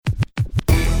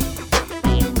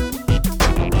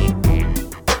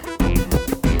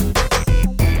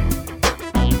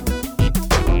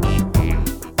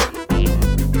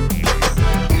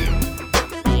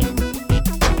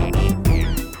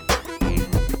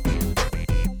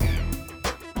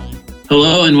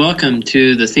Hello and welcome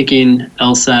to the Thinking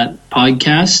LSAT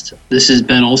podcast. This is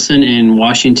Ben Olson in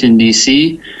Washington,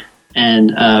 D.C.,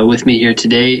 and with me here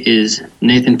today is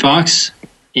Nathan Fox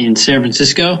in San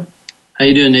Francisco. How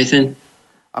you doing, Nathan?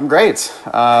 I'm great.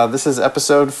 This is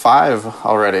episode 5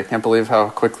 already. I can't believe how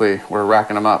quickly we're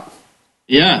racking them up.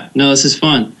 Yeah, no, this is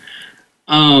fun.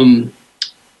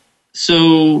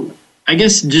 So I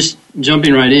guess just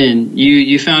jumping right in,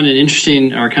 you found an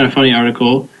interesting or kind of funny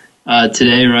article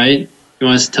today, right? You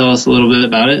want to tell us a little bit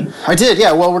about it? I did,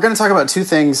 yeah. Well, we're going to talk about two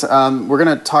things. We're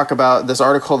going to talk about this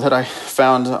article that I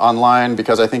found online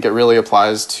because I think it really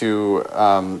applies to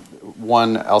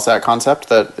one LSAT concept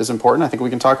that is important I think we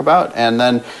can talk about. And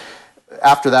then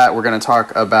after that, we're going to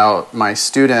talk about my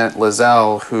student,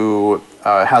 Lizelle, who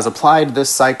has applied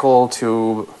this cycle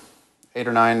to 8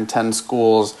 or 9, 10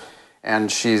 schools,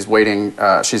 and she's waiting.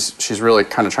 She's really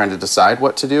kind of trying to decide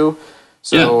what to do.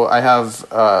 So yeah. I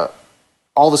have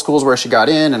all the schools where she got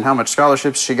in and how much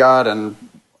scholarships she got and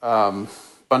a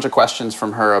bunch of questions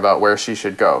from her about where she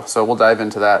should go. So we'll dive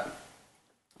into that,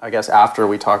 I guess, after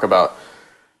we talk about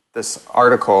this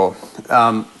article.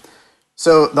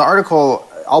 So the article,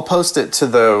 I'll post it to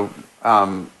the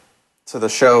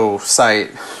show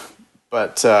site,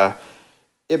 but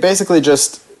it basically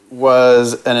just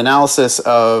was an analysis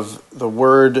of the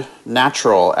word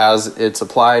natural as it's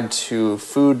applied to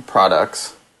food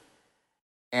products.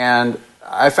 And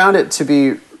I found it to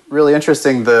be really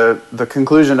interesting. The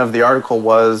conclusion of the article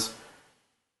was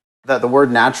that the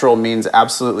word natural means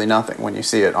absolutely nothing when you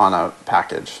see it on a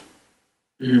package.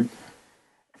 Mm-hmm.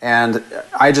 And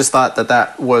I just thought that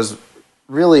that was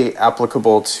really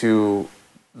applicable to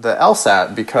the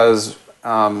LSAT because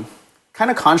kind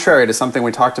of contrary to something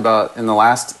we talked about in the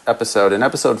last episode. In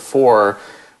episode 4,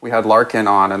 we had Larkin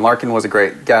on, and Larkin was a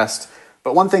great guest.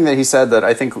 But one thing that he said that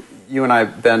I think you and I,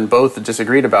 Ben, both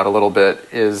disagreed about a little bit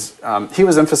is he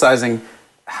was emphasizing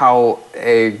how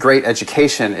a great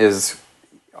education is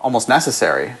almost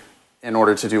necessary in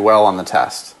order to do well on the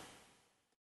test.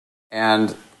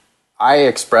 And I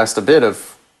expressed a bit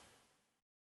of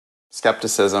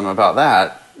skepticism about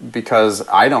that because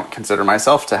I don't consider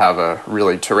myself to have a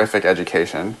really terrific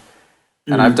education,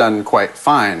 and I've done quite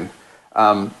fine.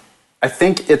 I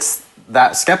think it's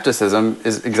that skepticism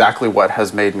is exactly what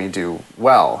has made me do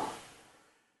well.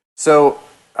 So,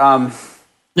 now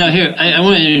here, I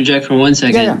want to interject for 1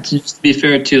 second. Yeah. Just to be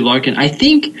fair to Larkin. I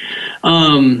think,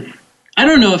 I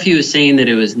don't know if he was saying that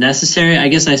it was necessary. I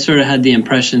guess I sort of had the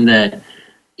impression that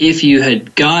if you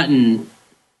had gotten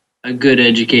a good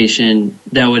education,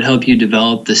 that would help you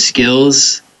develop the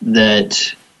skills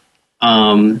that,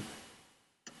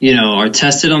 are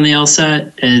tested on the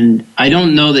LSAT. And I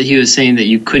don't know that he was saying that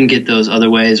you couldn't get those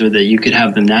other ways or that you could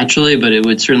have them naturally, but it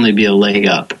would certainly be a leg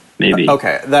up, maybe.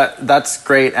 Okay, that's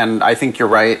great, and I think you're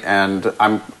right, and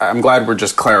I'm glad we're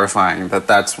just clarifying that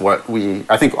that's what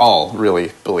I think all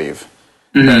really believe,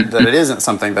 that it isn't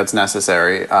something that's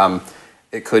necessary.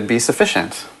 It could be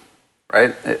sufficient,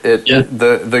 right?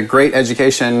 The great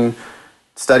education,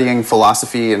 studying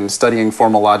philosophy and studying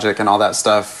formal logic and all that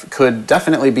stuff could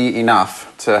definitely be enough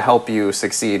to help you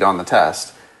succeed on the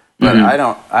test. But I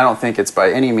don't think it's by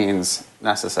any means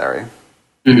necessary.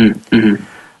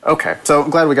 Okay, so I'm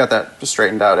glad we got that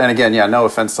straightened out. And again, no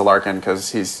offense to Larkin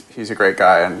because he's a great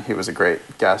guy and he was a great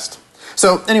guest.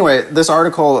 So anyway, this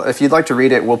article, if you'd like to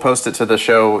read it, we'll post it to the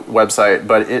show website.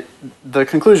 But the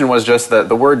conclusion was just that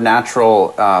the word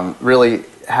natural really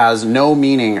has no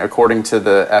meaning according to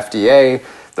the FDA.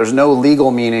 There's no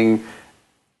legal meaning.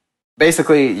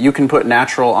 Basically, you can put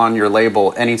natural on your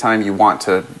label anytime you want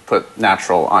to put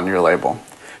natural on your label.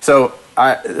 So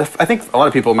I think a lot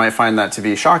of people might find that to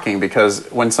be shocking because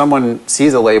when someone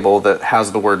sees a label that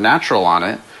has the word natural on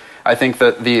it, I think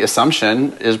that the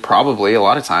assumption is probably a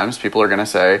lot of times people are going to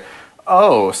say,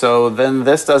 oh, so then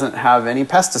this doesn't have any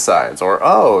pesticides, or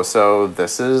oh, so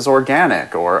this is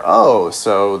organic, or oh,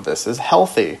 so this is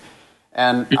healthy.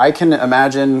 And I can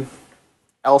imagine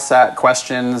LSAT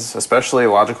questions, especially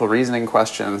logical reasoning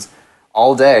questions,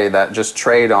 all day that just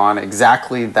trade on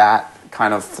exactly that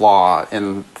kind of flaw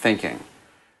in thinking,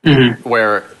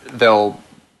 where they'll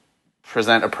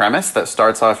present a premise that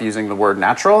starts off using the word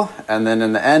natural, and then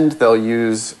in the end they'll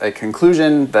use a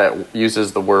conclusion that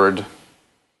uses the word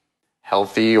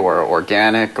healthy or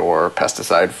organic or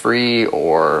pesticide-free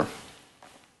or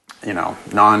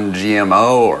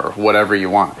non-GMO or whatever you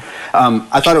want.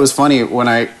 I thought it was funny when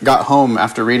I got home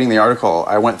after reading the article,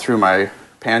 I went through my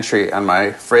pantry and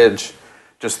my fridge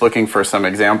just looking for some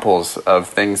examples of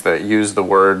things that use the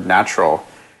word natural.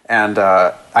 And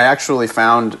I actually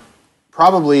found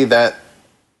probably that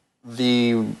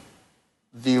the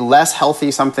less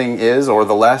healthy something is, or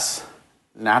the less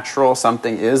natural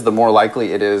something is, the more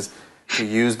likely it is to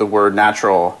use the word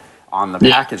natural on the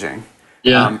packaging.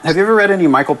 Yeah. Have you ever read any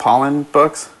Michael Pollan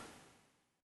books?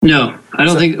 No, I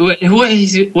don't think. What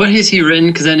has he written?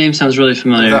 Because that name sounds really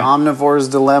familiar. The Omnivore's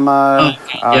Dilemma.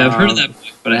 Oh, yeah, I've heard of that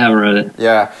book, but I haven't read it.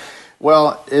 Yeah.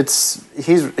 Well,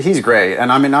 he's great,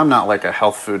 and I mean I'm not like a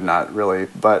health food nut really,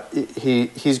 but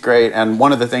he's great. And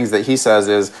one of the things that he says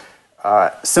is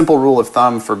simple rule of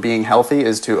thumb for being healthy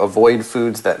is to avoid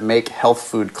foods that make health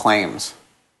food claims.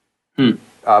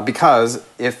 Because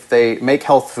if they make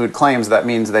health food claims, that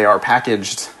means they are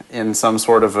packaged in some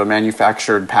sort of a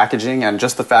manufactured packaging, and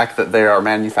just the fact that they are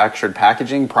manufactured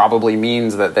packaging probably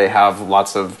means that they have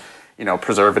lots of,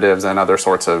 preservatives and other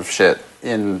sorts of shit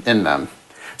in them.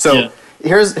 So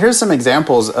here's some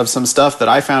examples of some stuff that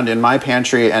I found in my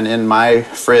pantry and in my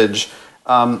fridge.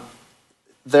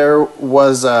 There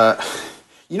was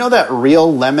that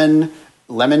real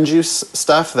lemon juice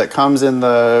stuff that comes in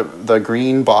the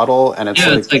green bottle, and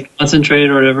it's like concentrated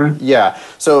or whatever. Yeah.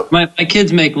 So my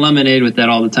kids make lemonade with that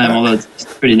all the time, although it's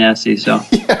pretty nasty. So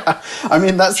yeah, I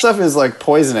mean that stuff is like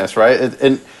poisonous, right?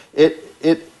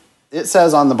 It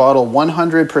says on the bottle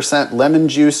 100% lemon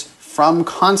juice from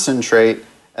concentrate,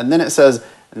 and then it says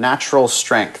natural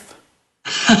strength.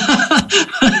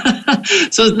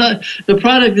 So it's not, the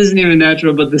product isn't even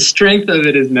natural, but the strength of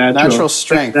it is natural. Natural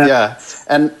strength, yeah.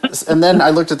 And then I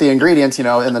looked at the ingredients, in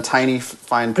the tiny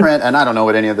fine print, and I don't know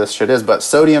what any of this shit is, but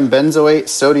sodium benzoate,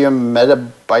 sodium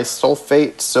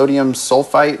metabisulfate, sodium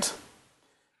sulfite.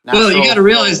 Natural. Well, you got to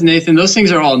realize, Nathan, those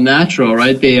things are all natural,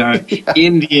 right? They are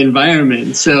in the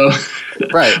environment, so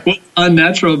right. What's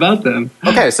unnatural about them?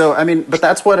 Okay, so, but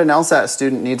that's what an LSAT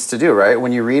student needs to do, right?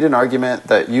 When you read an argument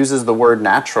that uses the word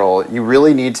natural, you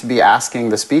really need to be asking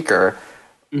the speaker,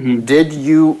 did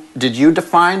you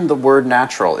define the word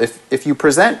natural? If you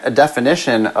present a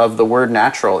definition of the word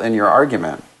natural in your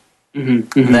argument,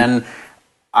 then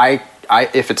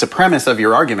if it's a premise of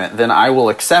your argument, then I will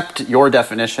accept your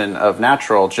definition of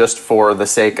natural just for the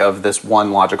sake of this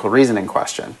one logical reasoning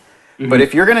question. But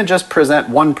if you're going to just present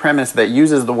one premise that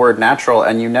uses the word natural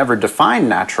and you never define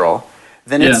natural,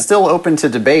 then it's still open to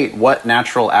debate what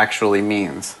natural actually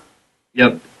means.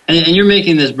 Yep. And you're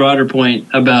making this broader point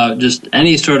about just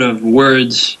any sort of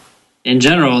words in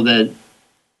general that,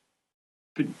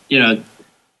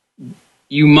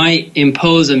 you might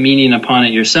impose a meaning upon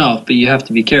it yourself, but you have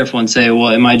to be careful and say, well,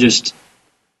 am I just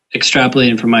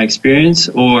extrapolating from my experience,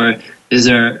 or is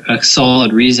there a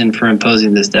solid reason for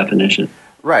imposing this definition?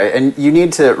 Right, and you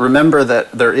need to remember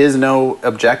that there is no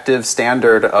objective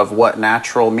standard of what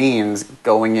natural means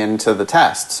going into the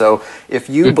test. So if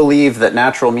you believe that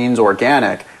natural means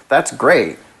organic, that's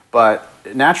great, but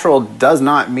natural does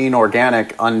not mean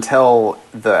organic until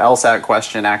the LSAT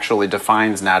question actually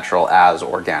defines natural as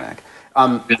organic.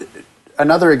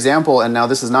 Another example, and now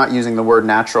this is not using the word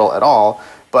natural at all,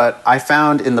 but I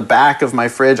found in the back of my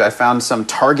fridge, I found some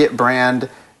Target brand,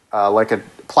 like a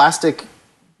plastic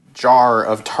jar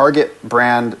of Target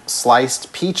brand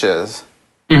sliced peaches,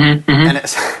 and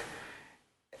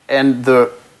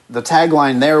the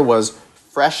tagline there was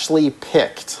freshly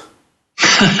picked.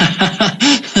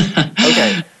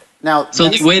 Okay, now so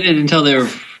they waited until they were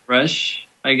fresh,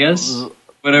 I guess.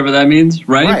 Whatever that means,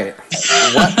 right?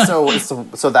 Right.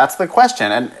 So that's the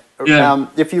question. And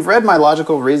if you've read my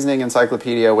logical reasoning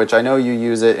encyclopedia, which I know you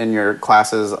use it in your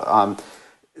classes,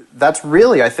 that's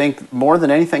really, I think, more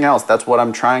than anything else, that's what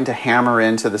I'm trying to hammer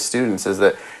into the students, is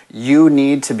that you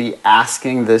need to be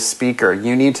asking this speaker.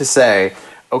 You need to say,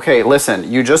 okay,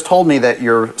 listen, you just told me that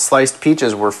your sliced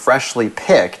peaches were freshly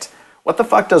picked. What the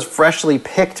fuck does freshly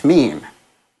picked mean?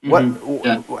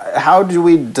 How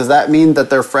does that mean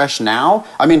that they're fresh now?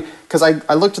 Because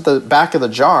I looked at the back of the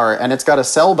jar and it's got a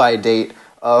sell-by date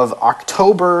of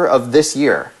October of this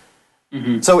year.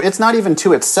 So it's not even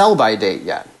to its sell-by date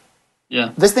yet.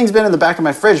 Yeah. This thing's been in the back of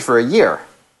my fridge for a year.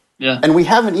 Yeah. And we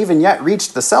haven't even yet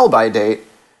reached the sell-by date,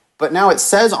 but now it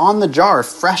says on the jar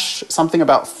fresh, something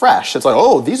about fresh. It's like,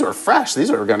 oh, these are fresh. These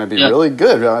are going to be really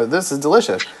good. This is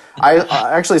delicious. I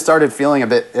actually started feeling a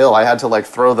bit ill. I had to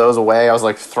throw those away. I was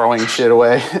throwing shit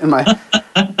away in my,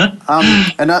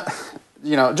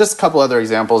 just a couple other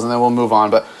examples, and then we'll move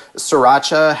on. But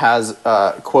sriracha has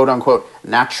quote unquote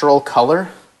natural color.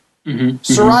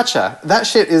 Sriracha, that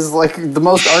shit is the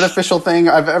most artificial thing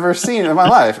I've ever seen in my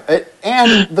life.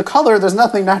 And the color, there's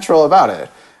nothing natural about it.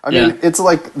 It's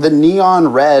like the neon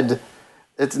red.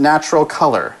 It's natural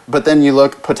color. But then you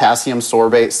look, potassium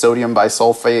sorbate, sodium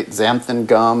bisulfate, xanthan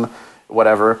gum,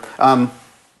 whatever. A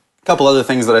couple other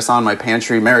things that I saw in my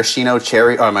pantry, my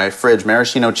fridge,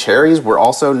 maraschino cherries were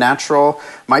also natural.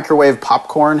 Microwave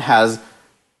popcorn has,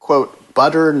 quote,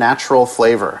 butter natural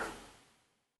flavor.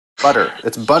 Butter.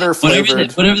 It's butter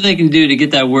flavored. Whatever they can do to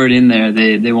get that word in there,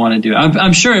 they want to do.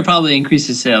 I'm sure it probably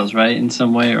increases sales, right, in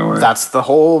some way. Or that's the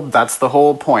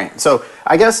whole point. So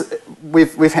I guess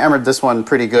we've hammered this one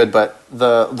pretty good, but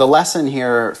the lesson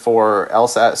here for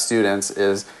LSAT students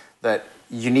is that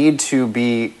you need to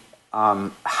be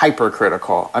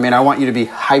hypercritical. I mean, I want you to be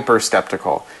hyper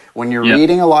skeptical when you're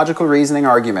reading a logical reasoning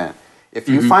argument. If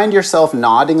you find yourself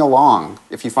nodding along,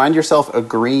 if you find yourself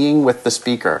agreeing with the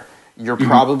speaker, you're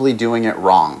probably doing it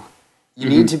wrong. You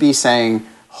need to be saying,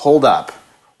 hold up,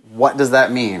 what does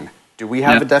that mean? Do we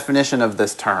have a definition of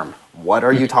this term? What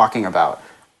are you talking about?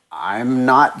 I'm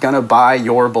not going to buy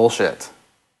your bullshit.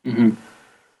 And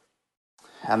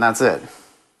that's it.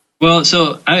 Well,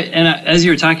 so as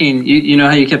you were talking, you know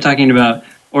how you kept talking about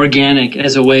organic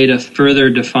as a way to further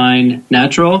define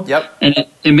natural? Yep. And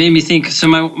it made me think, so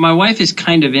my wife is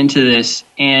kind of into this,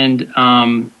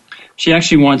 and she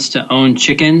actually wants to own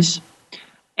chickens.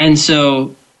 And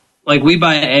so, like, we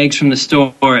buy eggs from the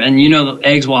store, and, you know, the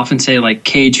eggs will often say, like,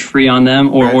 cage-free on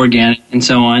them or organic and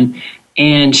so on.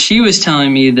 And she was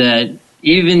telling me that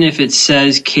even if it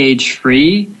says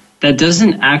cage-free, that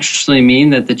doesn't actually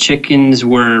mean that the chickens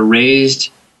were raised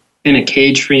in a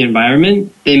cage-free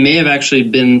environment. They may have actually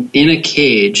been in a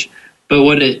cage,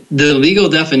 but the legal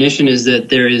definition is that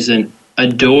there is a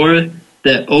door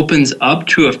that opens up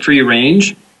to a free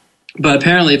range. But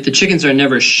apparently, if the chickens are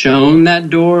never shown that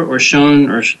door or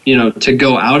to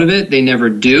go out of it, they never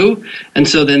do. And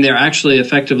so then they're actually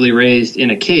effectively raised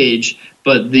in a cage,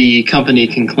 but the company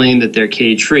can claim that they're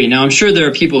cage-free. Now, I'm sure there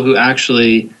are people who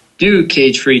actually do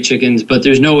cage-free chickens, but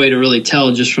there's no way to really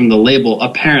tell just from the label,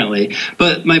 apparently.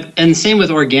 And same with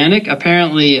organic.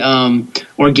 Apparently,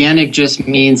 organic just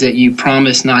means that you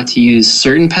promise not to use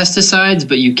certain pesticides,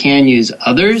 but you can use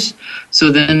others. So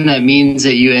then that means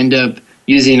that you end up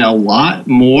using a lot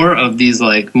more of these,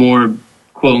 like, more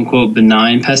quote-unquote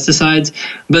benign pesticides.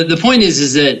 But the point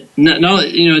is that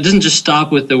it doesn't just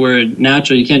stop with the word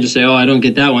natural. You can't just say, oh, I don't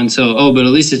get that one, so but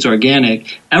at least it's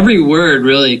organic. Every word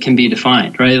really can be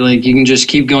defined, right? Like, you can just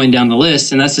keep going down the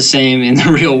list, and that's the same in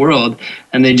the real world,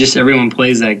 and everyone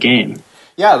plays that game.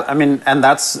 Yeah, I mean, and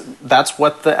that's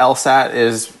what the LSAT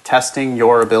is testing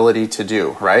your ability to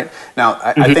do, right? Now,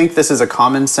 I think this is a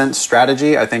common sense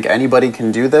strategy. I think anybody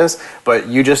can do this, but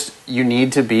you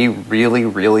need to be really,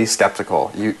 really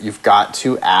skeptical. You've got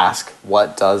to ask,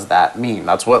 what does that mean?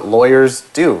 That's what lawyers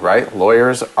do, right?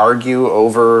 Lawyers argue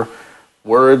over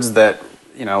words that,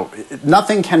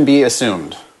 nothing can be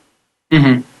assumed.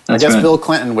 I guess Bill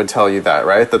Clinton would tell you that,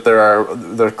 right? That there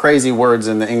are crazy words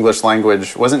in the English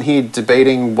language. Wasn't he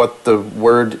debating what the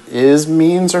word is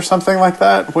means or something like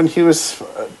that when he was...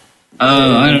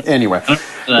 anyway, it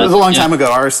was a long time ago.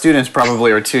 Our students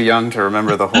probably are too young to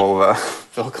remember the whole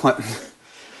Bill Clinton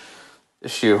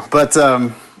issue. But,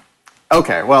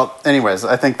 okay, well, anyways,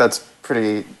 I think that's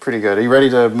pretty good. Are you ready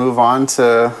to move on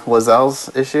to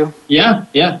Lizelle's issue? Yeah.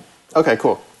 Okay,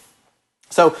 cool.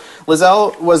 So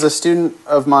Lizelle was a student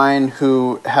of mine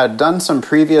who had done some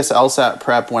previous LSAT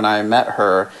prep when I met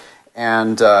her,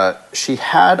 and she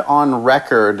had on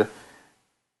record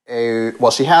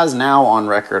she has now on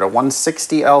record a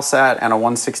 160 LSAT and a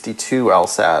 162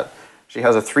 LSAT. She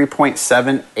has a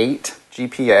 3.78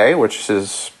 GPA, which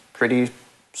is pretty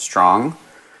strong.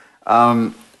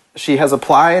 She has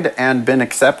applied and been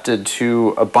accepted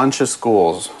to a bunch of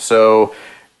schools. So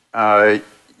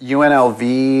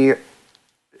UNLV...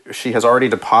 she has already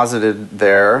deposited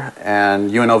there,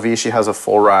 and UNLV, she has a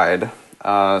full ride.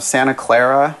 Santa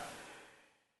Clara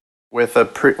with a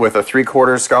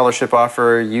 3/4 scholarship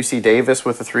offer. UC Davis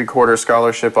with a 3/4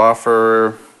 scholarship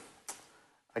offer.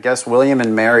 I guess William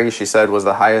and Mary, she said, was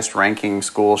the highest ranking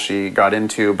school she got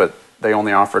into, but they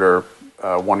only offered her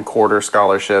 1/4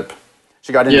 scholarship.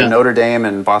 She got into Notre Dame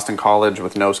and Boston College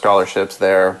with no scholarships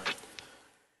there.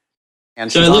 And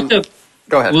so I looked up.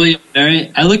 Go ahead. William Mary.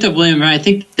 I looked up William Mary. I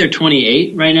think they're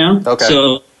 28 right now. Okay.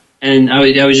 So, and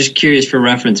I was just curious for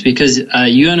reference because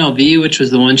UNLV, which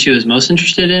was the one she was most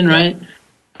interested in, right?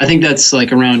 I think that's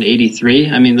like around 83.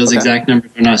 I mean, those exact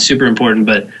numbers are not super important,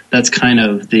 but that's kind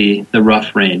of the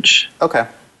rough range. Okay.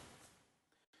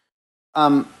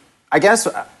 I guess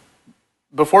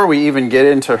before we even get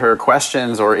into her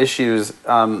questions or issues,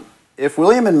 if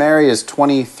William and Mary is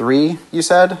 23, you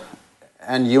said,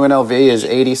 and UNLV is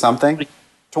 80-something?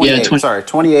 28,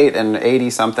 28 and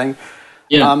 80-something.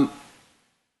 Yeah.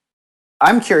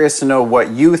 I'm curious to know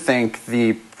what you think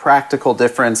the practical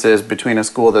difference is between a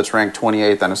school that's ranked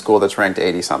 28th and a school that's ranked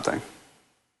 80-something.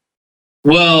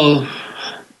 Well,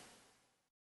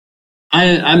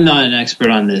 I'm not an expert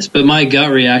on this, but my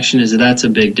gut reaction is that that's a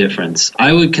big difference.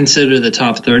 I would consider the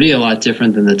top 30 a lot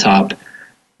different than the top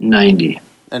 90.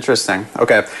 Interesting.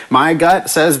 Okay. My gut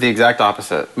says the exact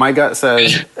opposite. My gut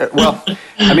says, well,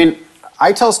 I mean,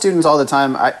 I tell students all the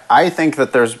time, I think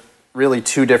that there's really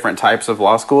two different types of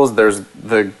law schools. There's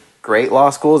the great law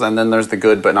schools, and then there's the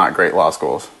good but not great law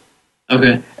schools.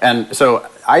 Okay. And so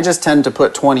I just tend to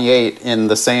put 28 in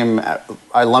the same,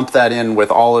 I lump that in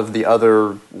with all of the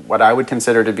other, what I would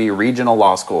consider to be regional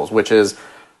law schools, which is,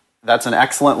 that's an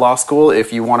excellent law school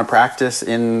if you want to practice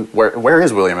in, where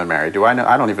is William and Mary? Do I know?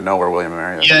 I don't even know where William and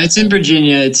Mary is. Yeah, it's in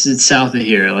Virginia. It's south of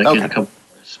here, like in a couple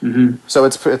hours. Mm-hmm. So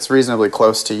it's reasonably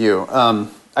close to you.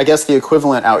 I guess the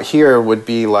equivalent out here would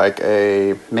be like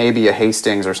maybe a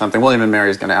Hastings or something. William and Mary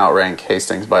is going to outrank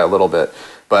Hastings by a little bit.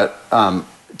 But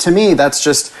to me, that's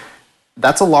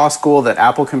a law school that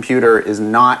Apple Computer is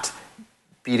not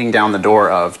beating down the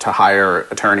door of to hire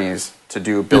attorneys to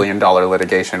do billion-dollar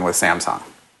litigation with Samsung.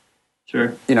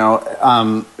 Sure. You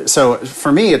know, so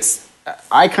for me,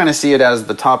 I kind of see it as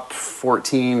the top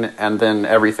 14 and then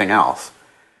everything else.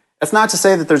 It's not to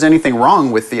say that there's anything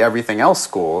wrong with the everything else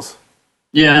schools.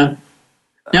 Yeah.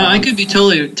 Now, I could be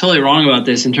totally wrong about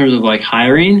this in terms of like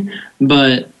hiring,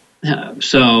 but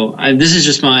this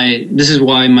is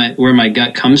where my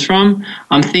gut comes from.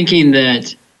 I'm thinking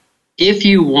that if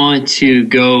you want to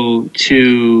go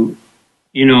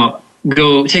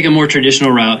take a more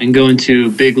traditional route and go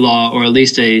into big law, or at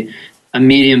least a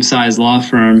medium-sized law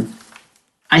firm,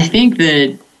 I think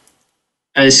that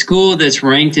a school that's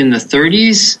ranked in the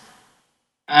 30s,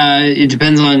 it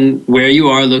depends on where you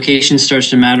are. Location starts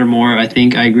to matter more. I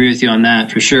think I agree with you on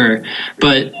that for sure.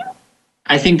 But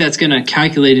I think that's going to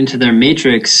calculate into their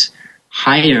matrix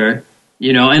higher,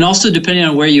 and also depending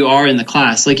on where you are in the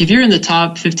class. Like if you're in the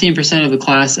top 15% of the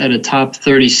class at a top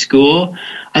 30 school,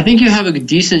 I think you have a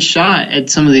decent shot at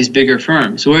some of these bigger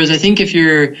firms. Whereas I think if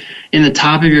you're in the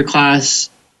top of your class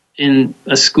in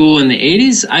a school in the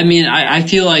 80s, I mean, I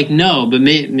feel like no, but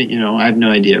I have no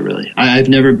idea really. I've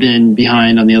never been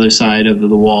behind on the other side of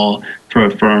the wall for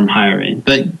a firm hiring.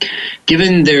 But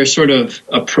given their sort of,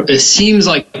 it seems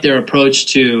like their approach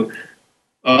to,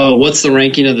 what's the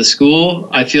ranking of the school?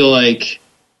 I feel like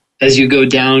as you go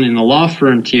down in the law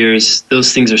firm tiers,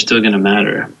 those things are still going to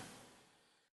matter.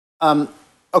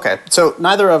 Okay, so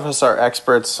neither of us are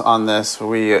experts on this.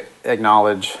 We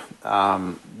acknowledge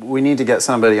we need to get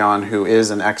somebody on who is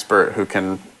an expert who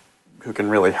can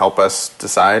really help us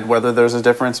decide whether there's a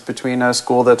difference between a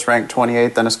school that's ranked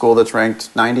 28th and a school that's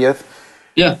ranked 90th.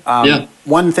 Yeah.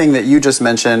 One thing that you just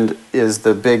mentioned is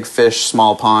the big fish,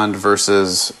 small pond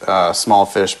versus small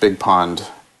fish, big pond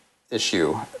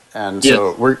issue. And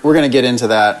so we're going to get into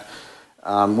that.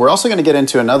 We're also going to get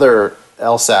into another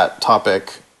LSAT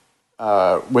topic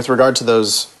with regard to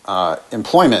those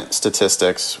employment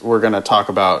statistics. We're going to talk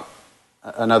about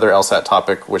another LSAT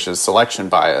topic, which is selection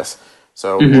bias.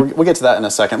 So we'll get to that in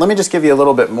a second. Let me just give you a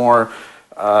little bit more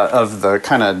of the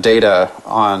kind of data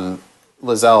on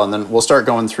Lizelle, and then we'll start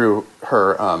going through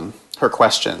her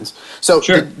questions. So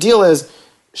the deal is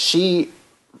she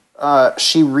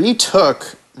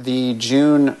retook the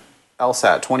June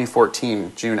LSAT,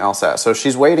 2014 June LSAT. So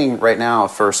she's waiting right now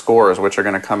for scores, which are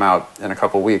going to come out in a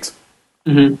couple weeks.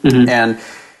 And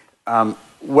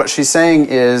what she's saying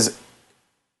is,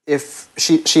 if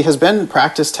she has been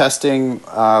practice testing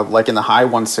like in the high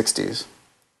 160s.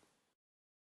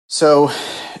 So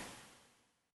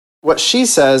what she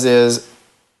says is,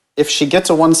 if she gets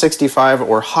a 165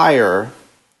 or higher,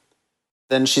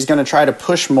 then she's going to try to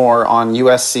push more on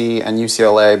USC and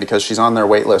UCLA because she's on their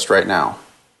wait list right now.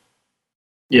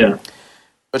 Yeah.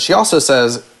 But she also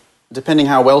says, depending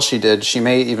how well she did, she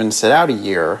may even sit out a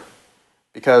year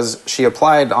because she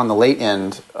applied on the late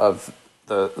end of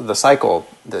the cycle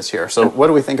this year. So what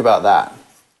do we think about that?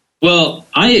 Well,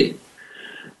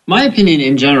 my opinion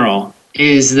in general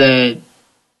is that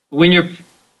when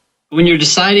you're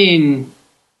deciding,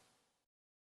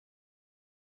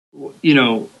 what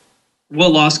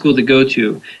law school to go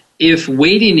to, if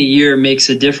waiting a year makes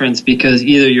a difference because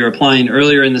either you're applying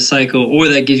earlier in the cycle or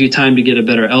that gives you time to get a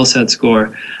better LSAT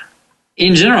score,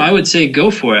 in general, I would say go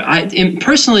for it.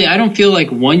 Personally, I don't feel like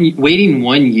waiting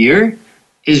 1 year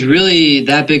is really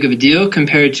that big of a deal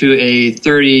compared to a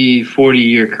 30,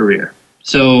 40-year career.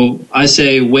 So I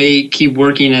say wait, keep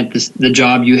working at the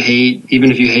job you hate,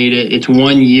 even if you hate it. It's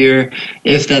 1 year,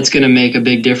 if that's going to make a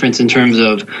big difference in terms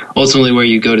of ultimately where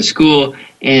you go to school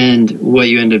and what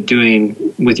you end up doing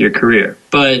with your career.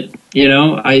 But,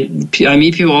 I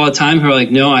meet people all the time who are like,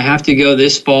 no, I have to go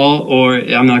this fall or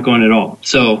I'm not going at all.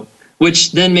 So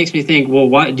which then makes me think, well,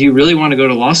 why do you really want to go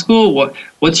to law school?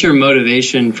 What's your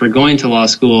motivation for going to law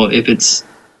school if it's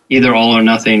either all or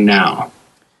nothing now?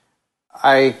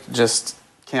 I just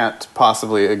can't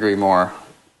possibly agree more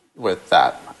with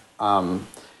that. We're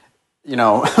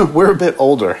a bit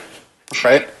older,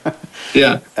 right?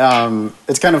 Yeah.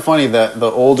 It's kind of funny that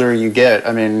the older you get,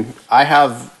 I mean, I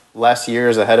have less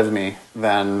years ahead of me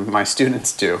than my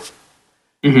students do.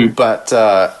 Mm-hmm. But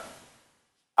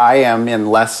I am in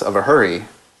less of a hurry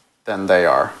than they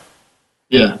are.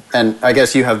 Yeah. And I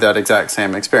guess you have that exact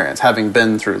same experience, having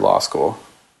been through law school.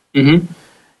 Mm-hmm.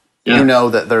 Yeah. You know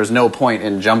that there's no point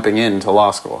in jumping into law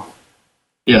school.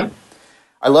 Yeah.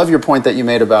 I love your point that you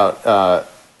made about,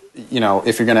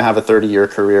 if you're going to have a 30-year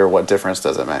career, what difference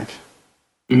does it make?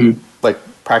 Mm-hmm. Like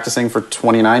practicing for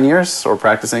 29 years or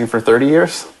practicing for 30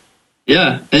 years?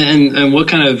 Yeah. And what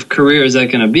kind of career is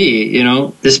that going to be,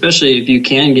 especially if you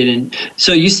can get in.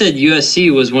 So you said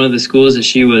USC was one of the schools that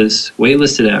she was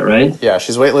waitlisted at, right? Yeah,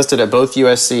 she's waitlisted at both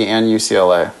USC and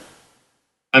UCLA.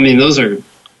 I mean, those are...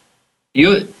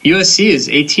 USC is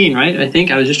 18, right? I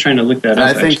think I was just trying to look that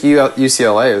up. I think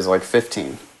UCLA is like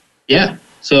 15. Yeah.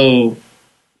 So,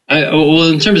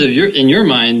 in terms of in your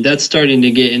mind, that's starting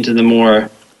to get into the more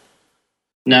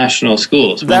national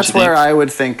schools. That's where I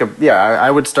would think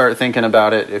I would start thinking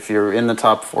about it if you're in the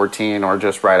top 14 or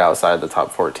just right outside the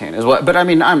top 14 is what. But I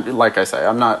mean, I'm like I say,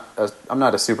 I'm not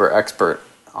a super expert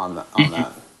on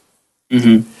that.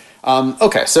 Mm-hmm.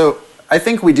 Okay, so I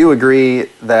think we do agree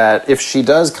that if she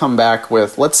does come back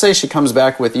with, let's say she comes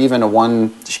back with even a 1,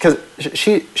 because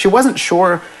she wasn't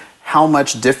sure how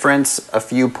much difference a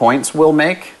few points will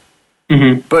make.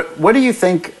 Mm-hmm. But what do you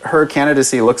think her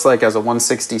candidacy looks like as a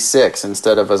 166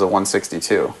 instead of as a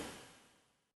 162?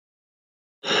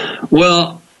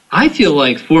 Well, I feel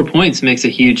like 4 points makes a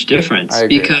huge difference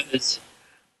because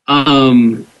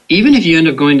even if you end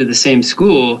up going to the same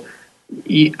school,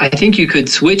 I think you could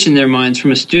switch in their minds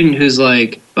from a student who's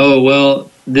like, oh, well,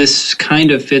 this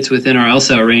kind of fits within our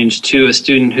LSAT range to a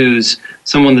student who's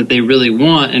someone that they really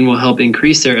want and will help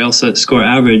increase their LSAT score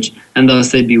average, and thus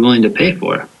they'd be willing to pay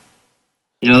for.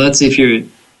 That's if you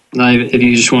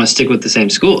just want to stick with the same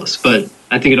schools. But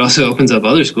I think it also opens up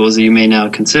other schools that you may now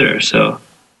consider. So,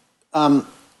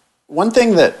 one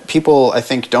thing that people I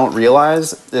think don't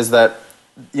realize is that,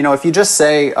 if you just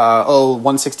say,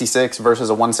 166 versus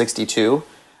a 162,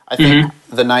 I think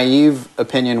the naive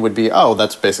opinion would be,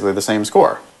 that's basically the same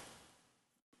score.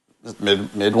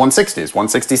 Mid 160s,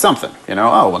 160 something,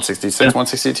 166,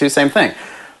 162, same thing.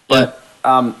 But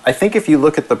I think if you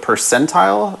look at the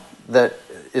percentile that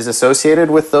is associated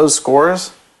with those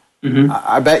scores,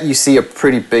 I bet you see a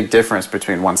pretty big difference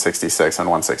between 166 and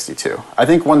 162. I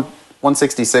think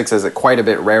 166 is quite a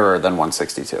bit rarer than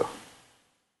 162.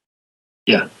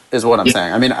 Yeah. Is what I'm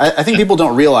saying. I mean, I think people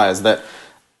don't realize that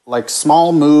like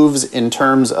small moves in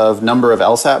terms of number of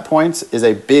LSAT points is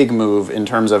a big move in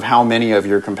terms of how many of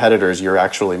your competitors you're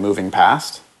actually moving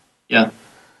past. Yeah.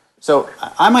 So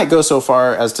I might go so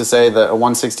far as to say that a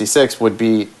 166 would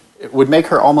make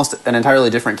her almost an entirely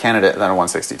different candidate than a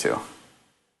 162.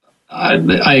 I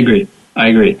agree.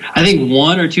 I think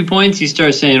 1 or 2 points, you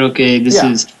start saying, okay,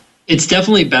 it's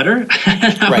definitely better.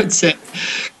 I would say,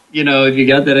 if you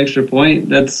got that extra point,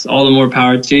 that's all the more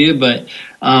power to you. But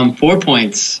 4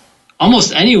 points,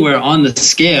 almost anywhere on the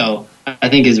scale, I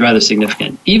think is rather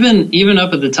significant. Even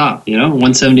up at the top,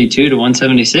 172 to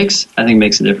 176, I think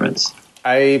makes a difference.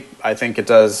 I think it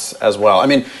does as well. I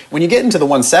mean, when you get into the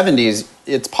 170s,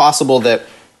 it's possible that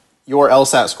your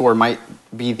LSAT score might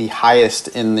be the highest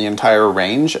in the entire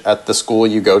range at the school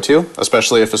you go to,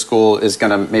 especially if a school is going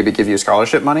to maybe give you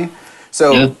scholarship money.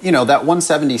 So, that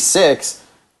 176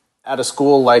 at a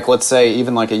school like, let's say,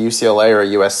 even like a UCLA or a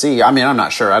USC, I mean, I'm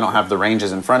not sure. I don't have the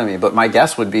ranges in front of me, but my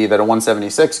guess would be that a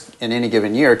 176 in any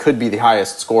given year could be the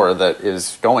highest score that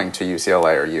is going to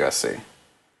UCLA or USC.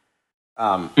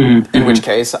 In which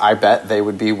case, I bet they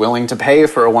would be willing to pay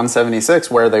for a 176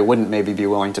 where they wouldn't maybe be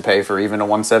willing to pay for even a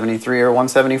 173 or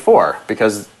 174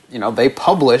 because, they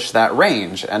publish that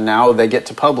range and now they get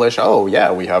to publish, we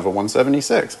have a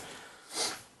 176.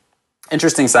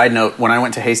 Interesting side note, when I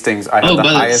went to Hastings, I had the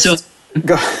highest...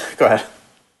 Go ahead.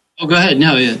 Oh, go ahead.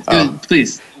 No,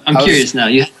 please. I'm curious now.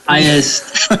 You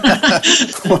highest...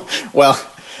 Well,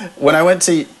 when I went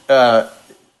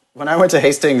to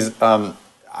Hastings...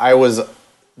 I was,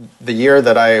 the year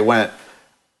that I went,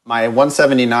 my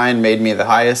 179 made me the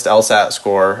highest LSAT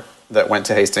score that went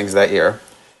to Hastings that year.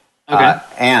 Okay.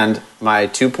 And my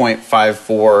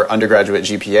 2.54 undergraduate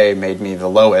GPA made me the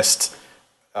lowest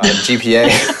GPA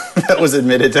that was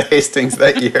admitted to Hastings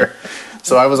that year.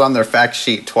 So I was on their fact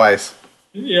sheet twice.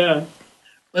 Yeah.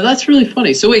 Well, that's really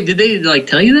funny. So wait, did they like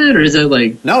tell you that, or is that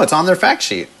like? No, it's on their fact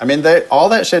sheet. I mean, all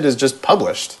that shit is just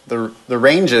published. The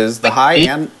ranges, the high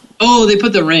and Oh, they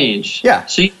put the range. Yeah.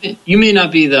 So you may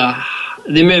not be the.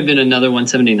 There may have been another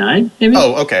 179, maybe.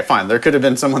 Oh, okay, fine. There could have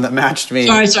been someone that matched me.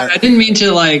 Sorry. I didn't mean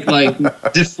to like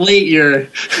deflate your.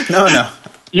 No.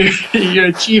 Your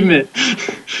achievement,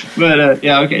 but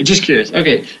yeah, okay. Just curious.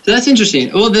 Okay, so that's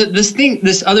interesting. Well,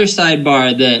 this other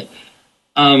sidebar that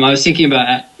I was thinking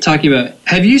about talking about.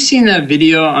 Have you seen that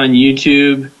video on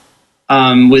YouTube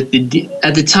with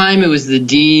at the time it was the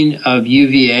dean of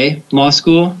UVA Law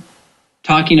School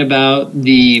talking about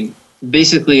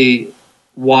basically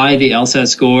why the LSAT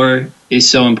score is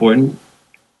so important?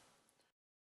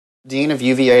 Dean of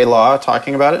UVA Law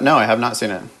talking about it? No, I have not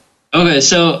seen it. Okay,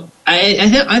 so I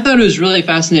thought it was really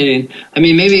fascinating. I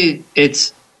mean, maybe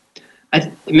it's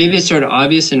sort of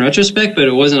obvious in retrospect, but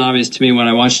it wasn't obvious to me when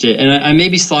I watched it. And I may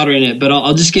be slaughtering it, but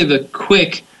I'll just give a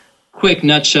quick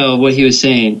nutshell of what he was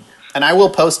saying. And I will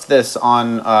post this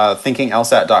on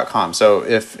thinkinglsat.com. So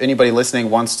if anybody listening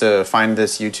wants to find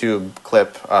this YouTube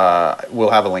clip,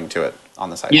 we'll have a link to it on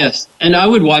the site. Yes, and I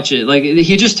would watch it. Like,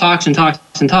 he just talks and talks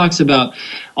and talks about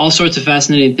all sorts of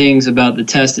fascinating things about the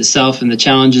test itself and the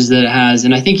challenges that it has.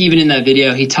 And I think even in that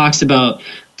video, he talks about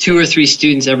 2 or 3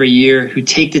 students every year who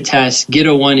take the test, get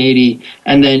a 180,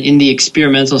 and then in the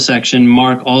experimental section,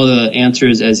 mark all the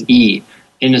answers as E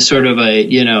in a sort of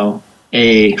an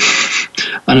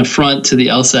affront to the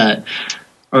LSAT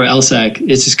or LSAC.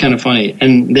 It's just kind of funny.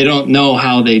 And they don't know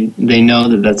how they know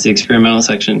that that's the experimental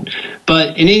section.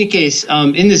 But in any case,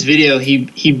 in this video,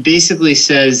 he basically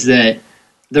says that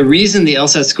the reason the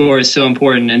LSAT score is so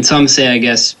important, and some say, I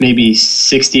guess, maybe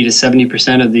 60 to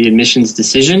 70% of the admissions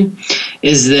decision,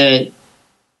 is that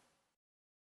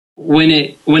when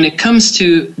it comes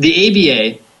to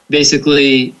the ABA,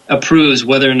 basically approves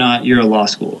whether or not you're a law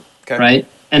school, okay, right?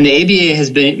 And the ABA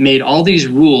has made all these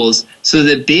rules so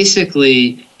that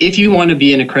basically, if you want to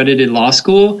be an accredited law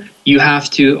school, you have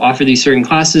to offer these certain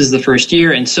classes the first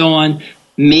year and so on,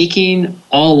 making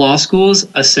all law schools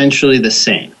essentially the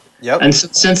same. Yep. And so,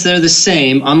 since they're the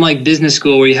same, unlike business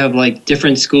school where you have like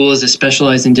different schools that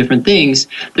specialize in different things,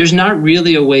 there's not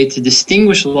really a way to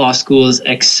distinguish law schools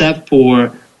except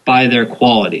for by their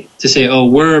quality. To say, oh,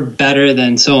 we're better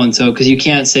than so-and-so, because you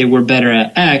can't say we're better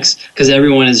at X because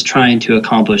everyone is trying to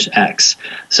accomplish X.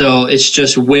 So it's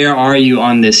just, where are you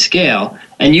on this scale?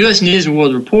 And U.S. News and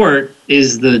World Report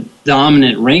is the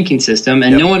dominant ranking system,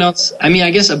 and no one else, I mean,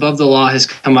 I guess Above the Law has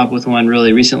come up with one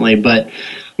really recently, but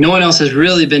no one else has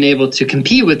really been able to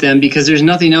compete with them because there's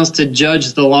nothing else to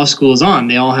judge the law schools on.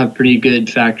 They all have pretty good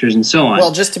factors and so on.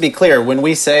 Well, just to be clear, when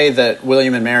we say that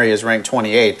William & Mary is ranked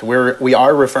 28th, we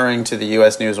are referring to the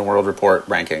U.S. News and World Report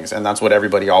rankings, and that's what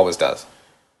everybody always does.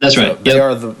 That's right.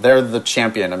 So they're the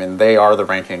champion. I mean, they are the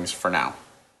rankings for now.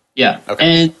 Yeah.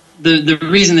 Okay. And the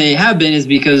reason they have been is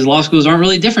because law schools aren't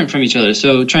really different from each other.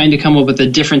 So trying to come up with a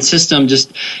different system,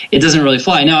 it doesn't really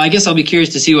fly. Now, I guess I'll be curious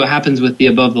to see what happens with the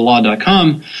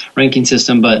AboveTheLaw.com ranking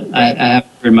system, but I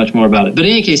haven't heard much more about it. But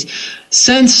in any case,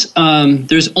 since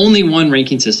there's only one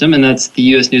ranking system, and that's the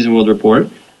U.S. News and World Report,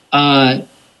 law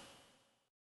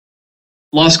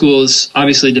schools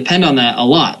obviously depend on that a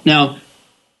lot. Now,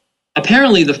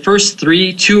 apparently, the first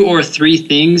 2 or 3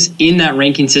 things in that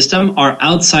ranking system are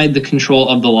outside the control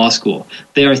of the law school.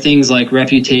 They are things like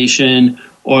reputation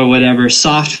or whatever,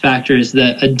 soft factors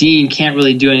that a dean can't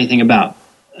really do anything about,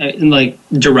 like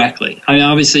directly. I mean,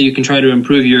 obviously, you can try to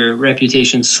improve your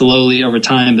reputation slowly over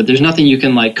time, but there's nothing you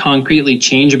can like concretely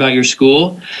change about your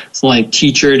school. It's like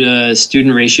teacher to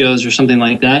student ratios or something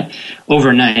like that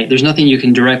overnight. There's nothing you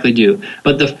can directly do.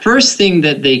 But the first thing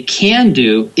that they can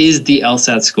do is the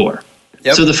LSAT score.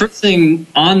 Yep. So the first thing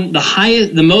on the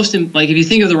highest, the most, like if you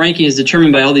think of the ranking is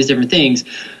determined by all these different things,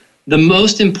 the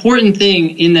most important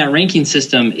thing in that ranking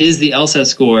system is the LSAT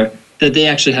score that they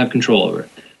actually have control over.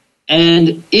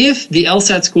 And if the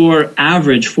LSAT score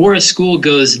average for a school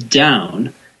goes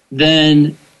down,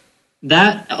 then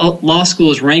that law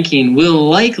school's ranking will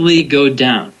likely go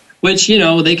down, which,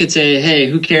 they could say, hey,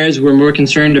 who cares? We're more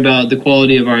concerned about the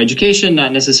quality of our education,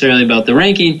 not necessarily about the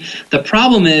ranking. The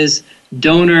problem is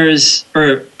donors,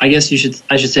 or I guess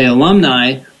I should say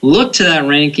alumni, look to that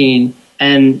ranking,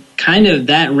 and kind of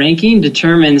that ranking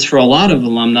determines for a lot of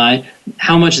alumni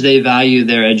how much they value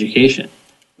their education.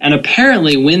 And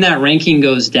apparently when that ranking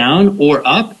goes down or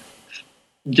up,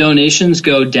 donations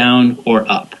go down or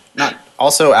up. Not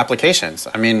also applications.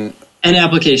 I mean, and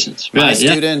applications. My right,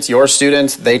 students, your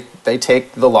students, they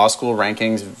take the law school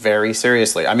rankings very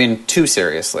seriously. I mean, too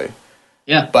seriously.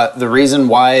 Yeah. But the reason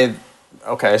why,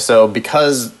 okay, so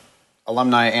because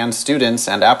alumni and students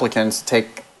and applicants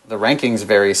take the rankings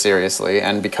very seriously,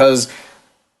 and because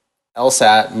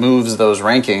LSAT moves those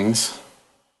rankings,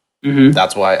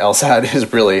 that's why LSAT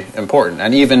is really important.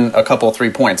 And even a couple 3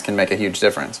 points can make a huge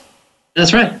difference.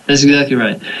 That's right. That's exactly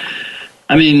right.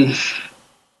 I mean,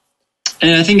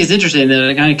 and I think it's interesting that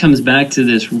it kind of comes back to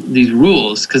these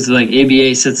rules, because like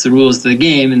ABA sets the rules of the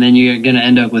game, and then you're going to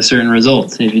end up with certain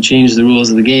results. And if you change the rules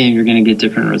of the game, you're going to get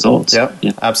different results. Yep,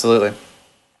 yeah. Absolutely.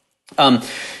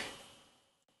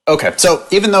 Okay, so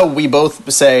even though we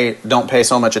both say don't pay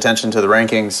so much attention to the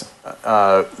rankings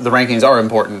are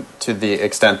important to the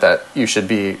extent that you should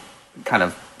be kind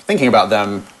of thinking about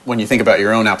them when you think about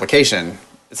your own application.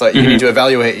 It's like you need to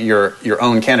evaluate your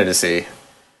own candidacy.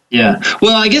 Yeah.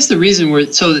 Well, I guess the reason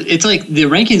it's like the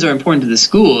rankings are important to the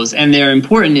schools, and they're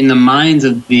important in the minds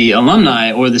of the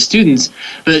alumni or the students.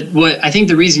 But what I think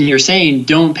the reason you're saying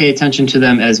don't pay attention to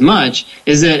them as much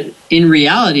is that in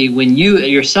reality, when you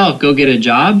yourself go get a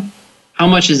job, how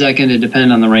much is that going to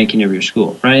depend on the ranking of your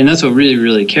school, right? And that's what we really,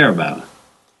 really care about,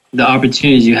 the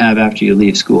opportunities you have after you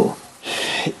leave school.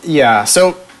 Yeah.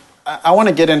 So I want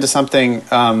to get into something.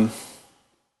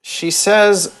 She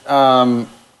says,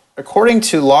 according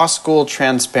to Law School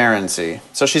Transparency,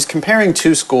 so she's comparing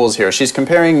two schools here. She's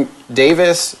comparing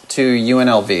Davis to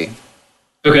UNLV.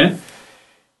 Okay.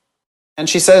 And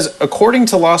she says, according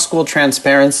to Law School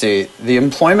Transparency, the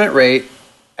employment rate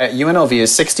at UNLV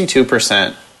is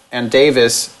 62% and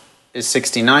Davis is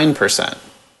 69%.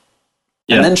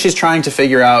 Yeah. And then she's trying to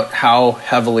figure out how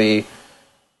heavily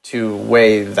to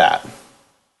weigh that.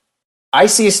 I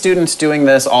see students doing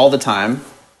this all the time.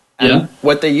 And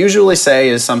what they usually say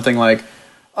is something like,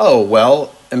 oh,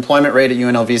 well, employment rate at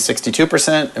UNLV is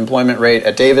 62%, employment rate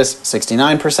at Davis,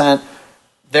 69%.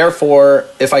 Therefore,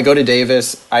 if I go to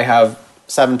Davis, I have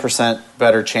 7%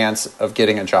 better chance of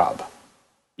getting a job.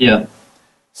 Yeah.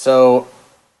 So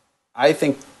I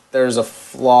think there's a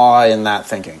flaw in that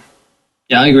thinking.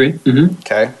 Yeah, I agree. Mm-hmm.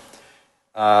 Okay.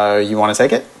 You want to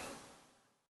take it?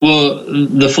 Well,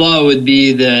 the flaw would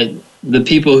be that the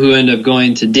people who end up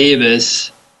going to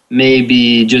Davis may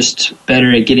be just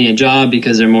better at getting a job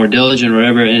because they're more diligent or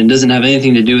whatever, and it doesn't have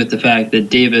anything to do with the fact that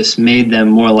Davis made them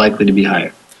more likely to be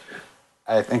hired.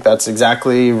 I think that's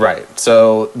exactly right.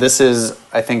 So this is,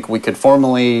 I think we could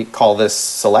formally call this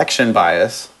selection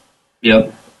bias.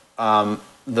 Yep.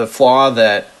 The flaw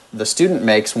that the student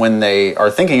makes when they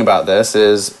are thinking about this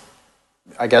is,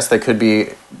 I guess they could be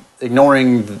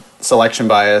ignoring selection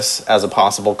bias as a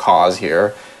possible cause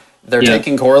here. They're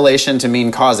taking correlation to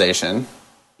mean causation.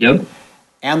 Yep.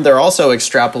 And they're also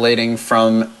extrapolating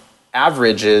from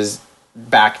averages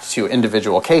back to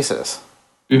individual cases.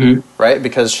 Mm-hmm. Right?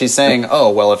 Because she's saying,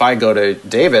 oh, well, if I go to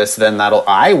Davis, then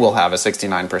I will have a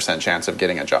 69% chance of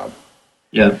getting a job.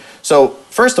 Yeah. So,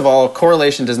 first of all,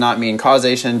 correlation does not mean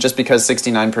causation. Just because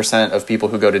 69% of people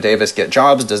who go to Davis get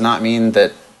jobs does not mean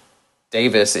that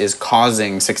Davis is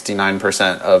causing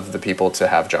 69% of the people to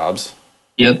have jobs.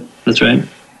 Yep, that's right.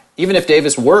 Even if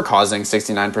Davis were causing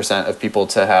 69% of people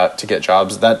to get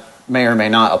jobs, that may or may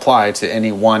not apply to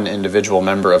any one individual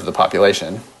member of the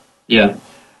population. Yeah.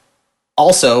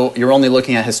 Also, you're only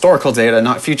looking at historical data,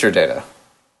 not future data.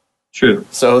 True.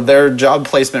 So their job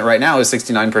placement right now is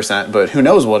 69%, but who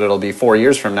knows what it'll be 4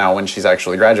 years from now when she's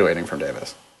actually graduating from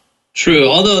Davis. True,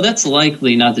 although that's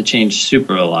likely not to change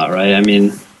super a lot, right? I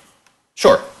mean...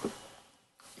 Sure.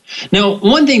 Now,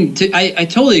 one thing, I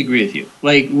totally agree with you.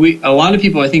 Like, a lot of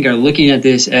people, I think, are looking at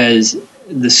this as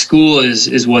the school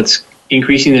is what's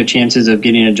increasing their chances of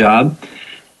getting a job,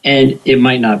 and it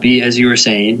might not be, as you were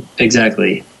saying,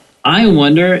 exactly. I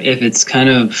wonder if it's kind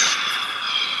of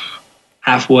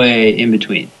halfway in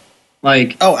between.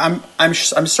 Like, oh, I'm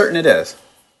certain it is.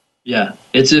 Yeah,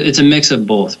 it's a mix of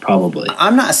both, probably.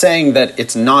 I'm not saying that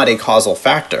it's not a causal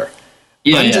factor.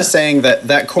 I'm just saying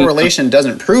that correlation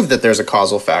doesn't prove that there's a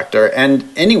causal factor. And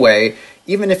anyway,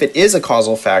 even if it is a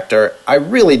causal factor, I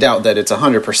really doubt that it's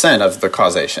 100% of the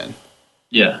causation.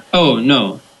 Yeah. Oh,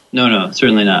 no,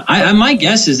 certainly not. My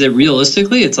guess is that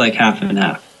realistically, it's like half and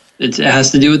half. It has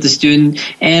to do with the student,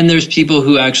 and there's people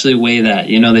who actually weigh that.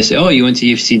 You know, they say, oh, you went to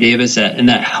UC Davis, and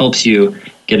that helps you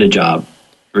get a job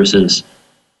versus...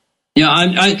 You know,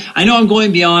 I know I'm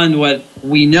going beyond what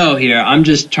we know here. I'm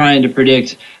just trying to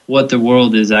predict what the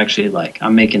world is actually like.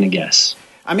 I'm making a guess.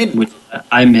 I mean, which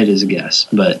I admit is a guess,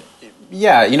 but...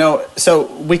 Yeah, you know, so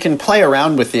we can play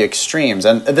around with the extremes,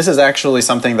 and this is actually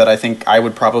something that I think I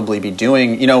would probably be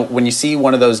doing. You know, when you see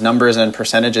one of those numbers and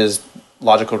percentages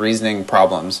logical reasoning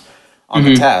problems on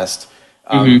the test,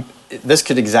 this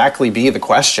could exactly be the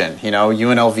question. You know,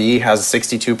 UNLV has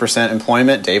 62%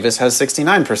 employment, Davis has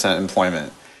 69%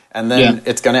 employment. And then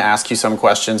it's going to ask you some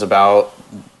questions about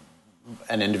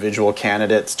an individual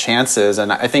candidate's chances.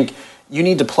 And I think you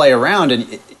need to play around.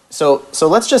 And so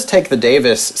let's just take the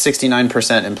Davis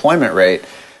 69% employment rate.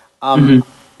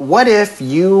 What if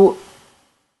you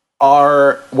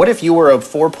were a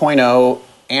 4.0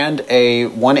 and a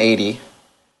 180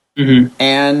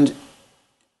 and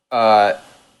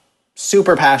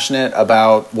super passionate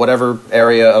about whatever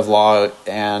area of law,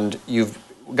 and you've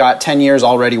got 10 years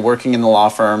already working in the law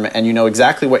firm, and you know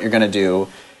exactly what you're going to do,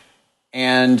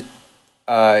 and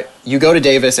you go to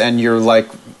Davis and you're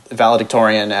like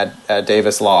valedictorian at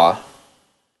Davis Law.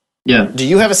 Yeah. Do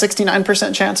you have a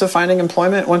 69% chance of finding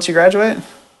employment once you graduate?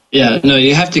 Yeah, no,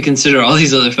 you have to consider all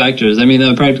these other factors. I mean, that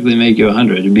would practically make you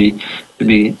 100. It'd be.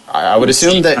 I would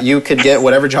assume that you could get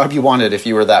whatever job you wanted if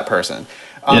you were that person.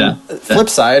 Flip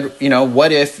side,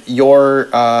 what if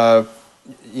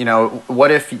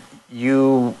what if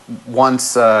you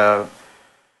once, you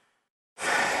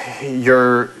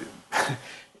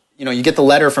get the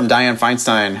letter from Dianne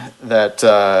Feinstein that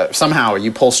somehow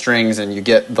you pull strings and you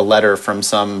get the letter from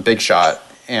some big shot,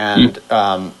 and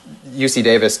UC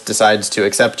Davis decides to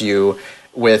accept you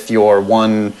with your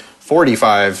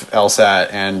 145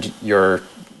 LSAT and your,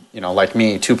 like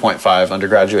me, 2.5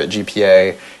 undergraduate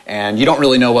GPA, and you don't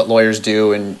really know what lawyers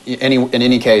do, and in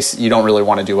any case, you don't really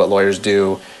want to do what lawyers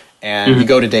do, and you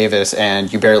go to Davis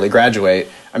and you barely graduate.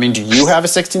 I mean, do you have a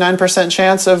 69%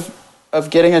 chance of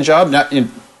getting a job? Not,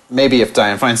 maybe if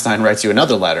Dianne Feinstein writes you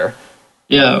another letter.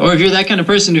 Yeah, or if you're that kind of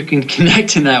person who can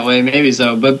connect in that way, maybe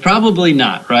so, but probably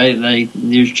not, right? Like,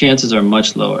 your chances are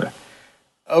much lower.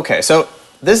 Okay, so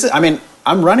I'm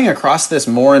running across this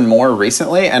more and more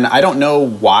recently, and I don't know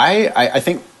why. I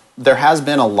think there has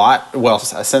been a lot,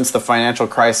 since the financial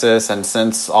crisis and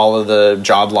since all of the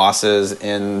job losses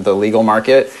in the legal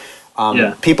market,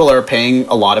 people are paying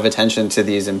a lot of attention to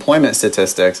these employment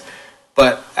statistics.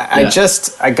 But I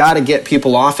got to get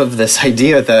people off of this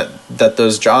idea that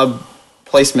those job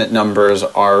placement numbers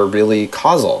are really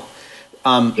causal.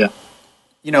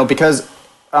 Because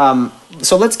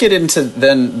so let's get into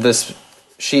then this.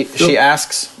 She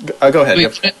asks. Go ahead.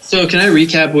 Wait, so can I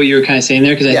recap what you were kind of saying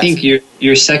there? Because I think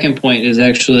your second point is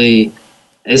actually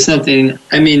something.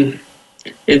 I mean,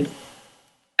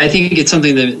 I think it's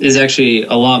something that is actually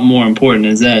a lot more important.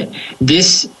 Is that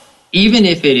this, even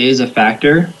if it is a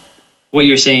factor, what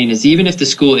you're saying is even if the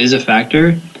school is a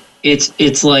factor,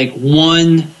 it's like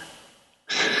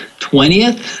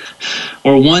 1/20th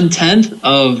or 1/10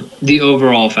 of the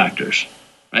overall factors,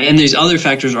 right? And these other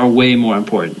factors are way more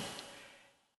important.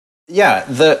 Yeah,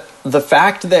 the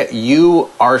fact that you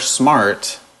are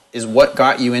smart is what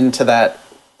got you into that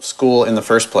school in the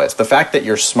first place. The fact that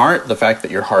you're smart, the fact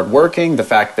that you're hardworking, the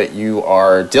fact that you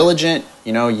are diligent,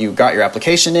 you got your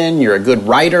application in, you're a good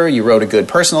writer, you wrote a good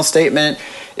personal statement.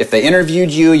 If they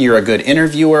interviewed you, you're a good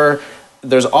interviewer.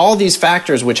 There's all these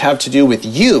factors which have to do with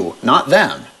you, not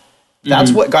them.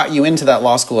 That's what got you into that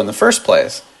law school in the first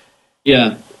place.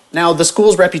 Yeah. Now, the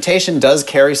school's reputation does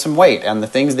carry some weight, and the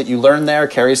things that you learn there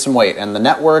carry some weight, and the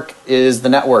network is the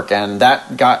network, and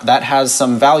that has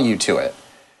some value to it.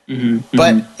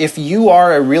 But if you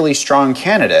are a really strong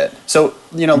candidate, so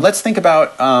let's think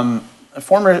about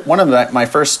one of my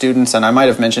first students, and I might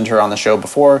have mentioned her on the show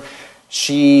before.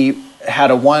 She had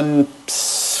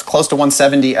close to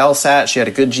 170 LSAT. She had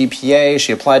a good GPA.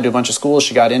 She applied to a bunch of schools.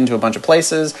 She got into a bunch of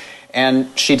places. And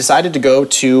she decided to go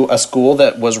to a school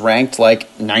that was ranked like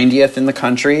 90th in the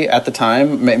country at the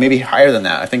time, maybe higher than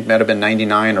that. I think it might have been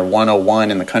 99 or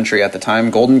 101 in the country at the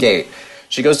time, Golden Gate.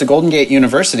 She goes to Golden Gate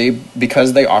University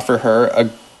because they offer her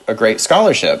a great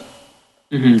scholarship.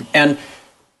 And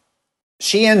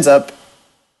she ends up,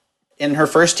 in her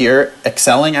first year,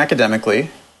 excelling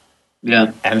academically.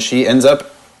 Yeah. And she ends up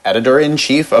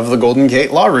editor-in-chief of the Golden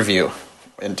Gate Law Review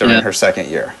during her second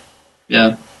year.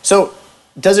 Yeah. So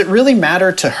does it really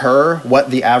matter to her what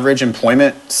the average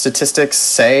employment statistics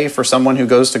say for someone who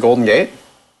goes to Golden Gate?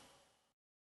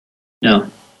 No.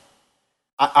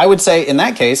 I would say in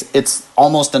that case, it's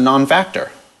almost a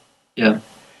non-factor. Yeah.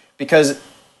 Because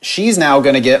she's now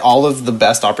going to get all of the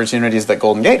best opportunities that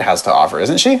Golden Gate has to offer,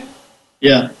 isn't she?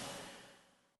 Yeah.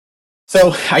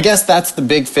 So I guess that's the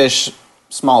big fish,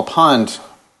 small pond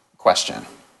question.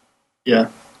 Yeah.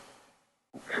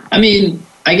 I mean,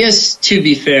 I guess to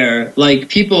be fair, like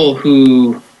people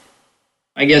who,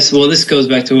 this goes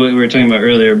back to what we were talking about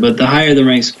earlier, but the higher the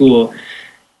ranked school,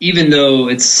 even though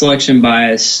it's selection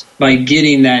bias, by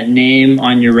getting that name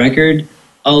on your record,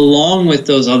 along with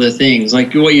those other things,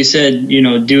 like what you said,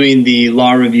 doing the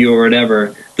law review or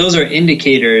whatever, those are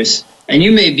indicators. And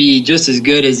you may be just as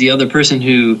good as the other person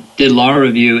who did law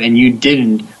review and you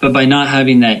didn't, but by not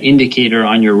having that indicator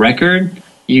on your record,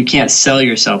 you can't sell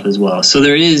yourself as well. So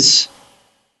there is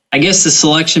I guess the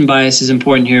selection bias is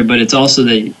important here, but it's also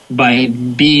that by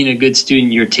being a good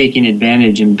student, you're taking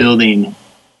advantage and building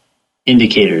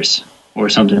indicators or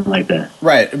something like that.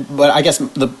 Right. But I guess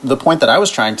the point that I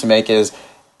was trying to make is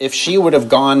if she would have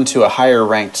gone to a higher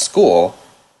ranked school,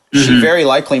 she very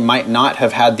likely might not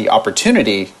have had the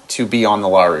opportunity to be on the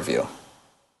law review.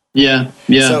 Yeah.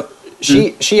 So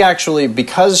she actually,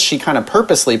 because she kind of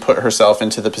purposely put herself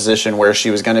into the position where she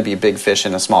was going to be big fish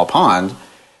in a small pond.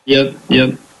 Yep.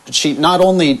 She not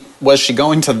only was she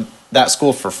going to that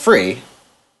school for free.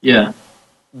 Yeah.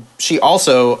 She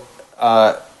also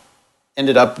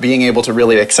ended up being able to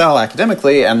really excel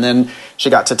academically, and then she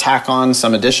got to tack on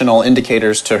some additional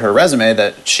indicators to her resume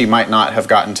that she might not have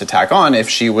gotten to tack on if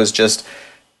she was just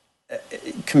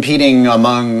competing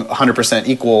among 100%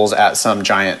 equals at some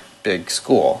giant big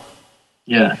school.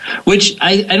 Yeah, which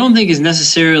I don't think is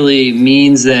necessarily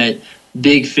means that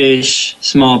big fish,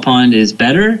 small pond is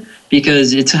better,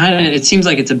 because it seems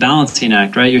like it's a balancing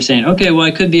act, right? You're saying, okay, well,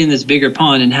 I could be in this bigger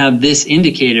pond and have this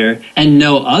indicator and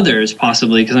no others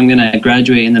possibly, because I'm going to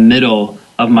graduate in the middle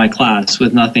of my class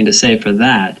with nothing to say for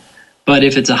that. But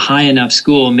if it's a high enough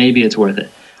school, maybe it's worth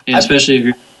it, especially if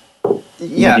you're...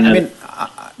 Yeah, I mean,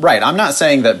 right. I'm not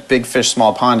saying that big fish,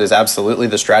 small pond is absolutely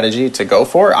the strategy to go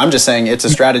for. I'm just saying it's a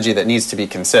strategy that needs to be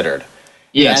considered.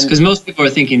 Yes, because most people are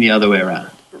thinking the other way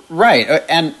around. Right,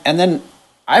 and then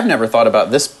I've never thought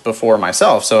about this before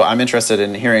myself, so I'm interested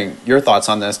in hearing your thoughts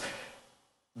on this.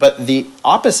 But the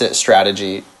opposite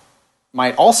strategy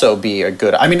might also be a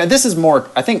good... I mean, this is more,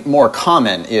 I think more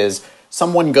common is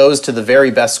someone goes to the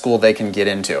very best school they can get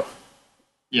into.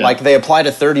 Yeah. Like they apply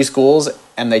to 30 schools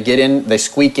and they get in, they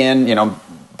squeak in,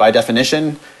 by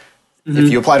definition.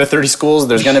 If you apply to 30 schools,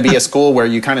 there's going to be a school where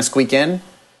you kind of squeak in.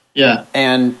 Yeah.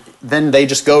 And then they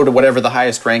just go to whatever the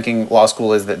highest ranking law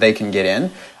school is that they can get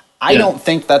in. I don't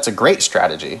think that's a great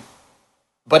strategy,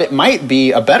 but it might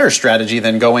be a better strategy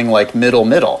than going like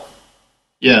middle.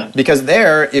 Yeah. Because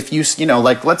there, if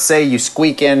like let's say you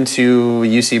squeak into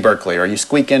UC Berkeley or you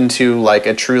squeak into like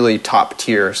a truly top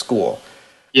tier school.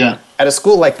 Yeah. At a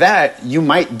school like that, you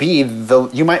might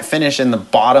finish in the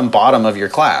bottom of your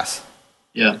class.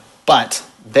 Yeah. But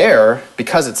there,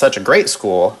 because it's such a great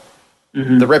school,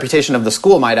 the reputation of the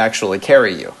school might actually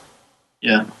carry you.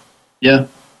 Yeah. Yeah.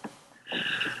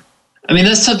 I mean,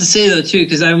 that's tough to say, though, too,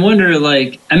 because I wonder,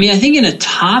 I think in a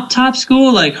top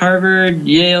school like Harvard,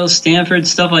 Yale, Stanford,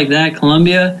 stuff like that,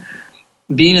 Columbia,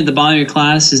 being at the bottom of your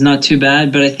class is not too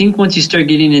bad. But I think once you start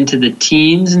getting into the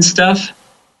teens and stuff,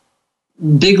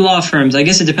 big law firms, I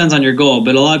guess it depends on your goal,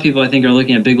 but a lot of people, I think, are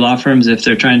looking at big law firms if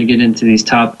they're trying to get into these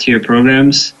top-tier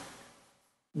programs.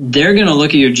 They're going to look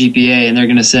at your GPA and they're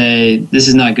going to say, this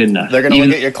is not good enough. They're going to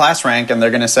look at your class rank and they're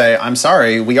going to say, I'm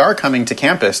sorry, we are coming to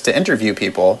campus to interview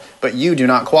people, but you do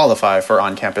not qualify for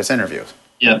on-campus interviews.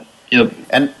 Yep.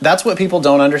 And that's what people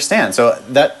don't understand. So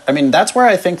that's where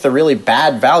I think the really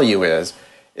bad value is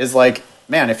like,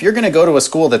 man, if you're going to go to a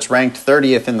school that's ranked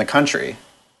 30th in the country,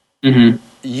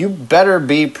 you better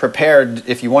be prepared,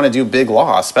 if you want to do big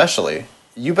law especially,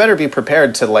 you better be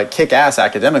prepared to kick ass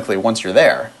academically once you're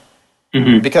there.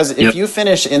 Because if you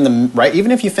finish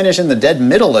even if you finish in the dead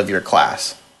middle of your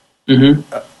class,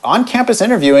 on-campus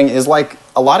interviewing is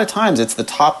a lot of times it's the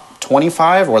top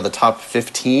 25 or the top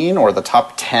 15 or the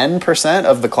top 10%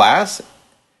 of the class.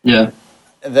 Yeah,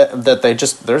 that they're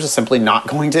just simply not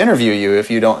going to interview you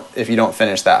if you don't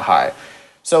finish that high.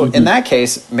 So in that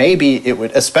case, maybe it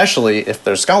would, especially if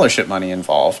there's scholarship money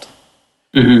involved,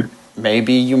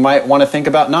 maybe you might want to think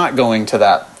about not going to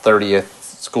that 30th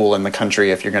school in the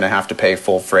country if you're going to have to pay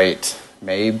full freight.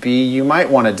 Maybe you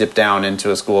might want to dip down into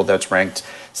a school that's ranked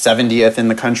 70th in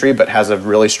the country but has a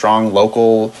really strong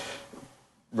local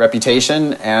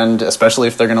reputation, and especially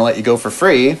if they're going to let you go for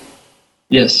free.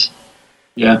 Yes.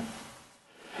 Yeah.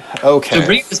 Okay. So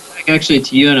bring this back actually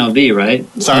to UNLV,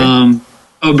 right? Sorry?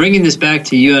 Bringing this back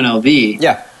to UNLV.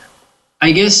 Yeah.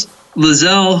 I guess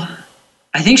Lizelle,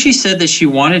 I think she said that she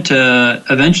wanted to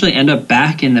eventually end up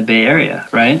back in the Bay Area,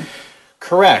 right?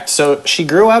 Correct. So she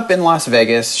grew up in Las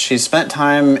Vegas. She's spent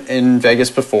time in Vegas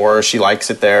before. She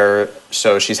likes it there,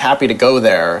 so she's happy to go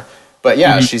there. But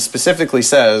yeah, she specifically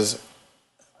says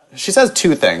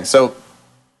two things. So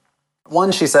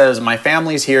one, she says, my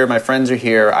family's here, my friends are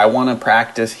here, I want to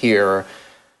practice here.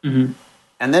 And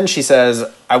then she says,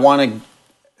 I want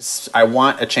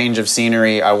a change of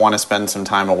scenery, I want to spend some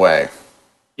time away.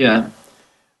 Yeah.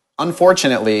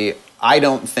 Unfortunately, I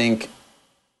don't think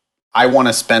I want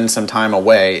to spend some time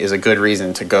away is a good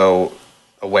reason to go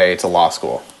away to law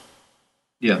school.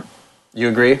 Yeah. You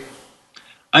agree?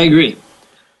 I agree.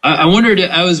 I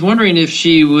was wondering if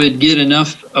she would get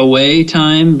enough away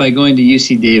time by going to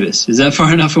UC Davis. Is that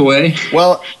far enough away?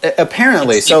 Well,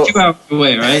 apparently, It's so like 2 hours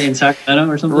away, right? In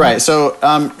Sacramento or something? right. So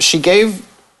she gave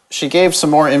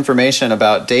some more information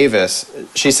about Davis.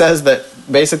 She says that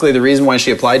basically the reason why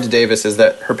she applied to Davis is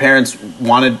that her parents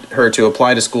wanted her to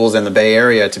apply to schools in the Bay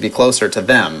Area to be closer to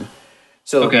them.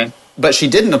 So, Okay. but she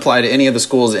didn't apply to any of the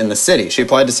schools in the city. She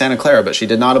applied to Santa Clara, but she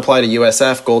did not apply to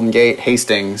USF, Golden Gate,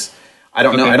 Hastings. I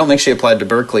don't know. Okay. I don't think she applied to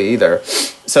Berkeley either.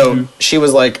 So she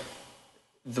was like,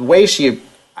 the way she,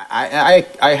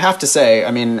 I have to say,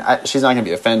 I mean, she's not going to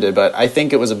be offended, but I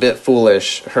think it was a bit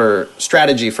foolish. Her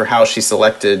strategy for how she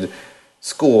selected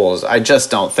schools, I just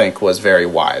don't think was very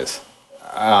wise.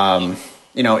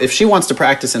 If she wants to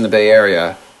practice in the Bay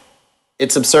Area,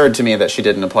 it's absurd to me that she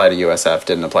didn't apply to USF,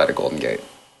 didn't apply to Golden Gate.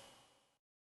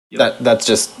 Yep.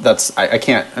 I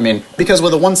can't. I mean, because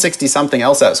with a 160 something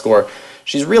LSAT score,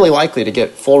 she's really likely to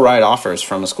get full ride offers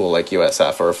from a school like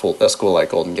USF or a school like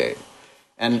Golden Gate.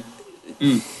 And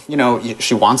she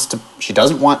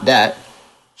doesn't want debt.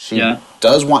 She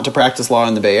does want to practice law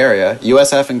in the Bay Area.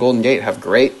 USF and Golden Gate have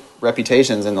great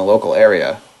reputations in the local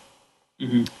area.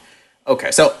 Mm-hmm.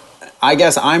 Okay, so I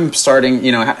guess I'm starting,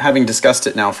 having discussed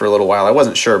it now for a little while. I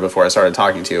wasn't sure before I started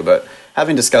talking to you, but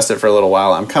having discussed it for a little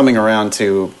while, I'm coming around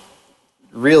to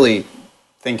really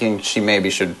thinking she maybe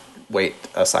should wait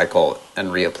a cycle and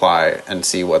reapply and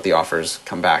see what the offers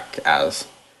come back as.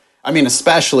 I mean,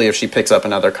 especially if she picks up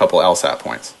another couple LSAT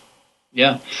points.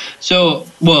 Yeah. So,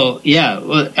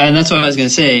 and that's what I was going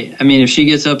to say. I mean, if she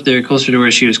gets up there closer to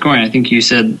where she was scoring, I think you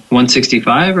said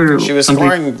 165 or she was something?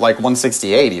 Scoring like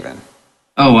 168 even.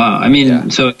 Oh, wow. I mean,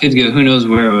 So it could go, who knows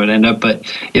where it would end up, but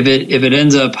if it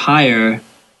ends up higher,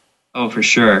 oh, for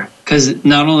sure. Because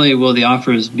not only will the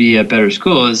offers be at better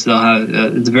schools, they'll have,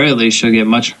 at the very least, she'll get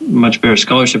much, much better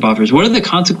scholarship offers. What are the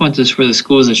consequences for the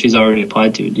schools that she's already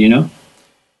applied to? Do you know?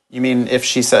 You mean if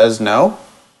she says no?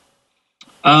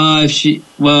 I guess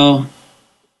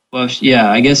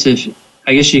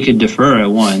she could defer at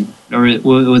one. Or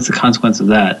what's the consequence of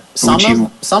that?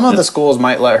 Some of the schools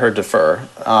might let her defer.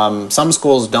 Some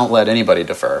schools don't let anybody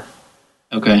defer.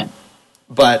 Okay.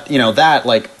 But,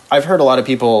 I've heard a lot of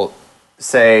people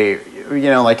say,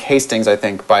 like Hastings, I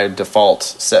think, by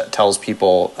default tells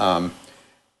people,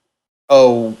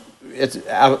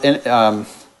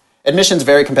 admission's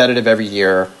very competitive every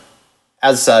year.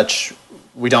 As such,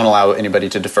 we don't allow anybody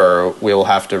to defer. We will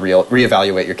have to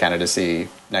reevaluate your candidacy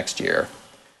next year.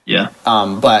 Yeah.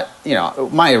 But,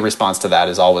 my response to that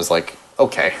is always like,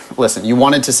 okay, listen, you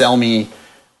wanted to sell me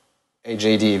a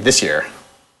JD this year.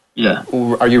 Yeah.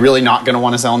 Are you really not going to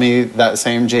want to sell me that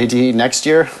same JD next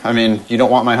year? I mean, you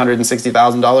don't want my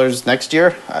 $160,000 next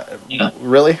year? Yeah.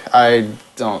 Really? I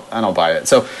don't buy it.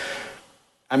 So,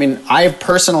 I mean, I've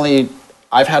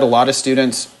had a lot of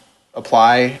students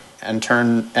apply and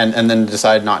then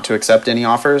decide not to accept any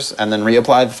offers and then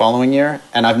reapply the following year.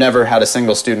 And I've never had a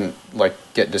single student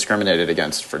get discriminated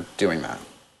against for doing that.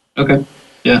 Okay.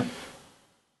 Yeah.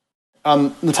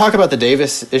 To talk about the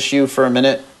Davis issue for a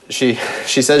minute, she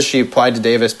says she applied to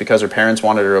Davis because her parents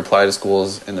wanted her to apply to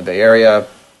schools in the Bay Area.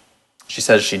 She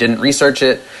says she didn't research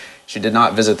it. She did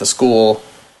not visit the school.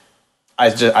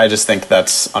 I just think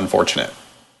that's unfortunate,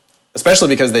 especially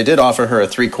because they did offer her a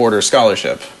 3-quarter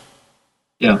scholarship.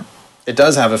 Yeah. It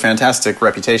does have a fantastic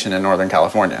reputation in Northern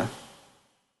California.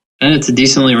 And it's a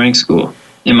decently ranked school,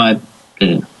 in my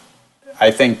opinion.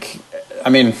 I think,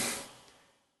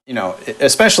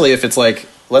 especially if it's like,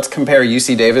 let's compare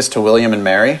UC Davis to William and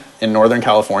Mary in Northern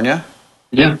California.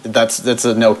 Yeah. That's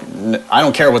a no. I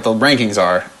don't care what the rankings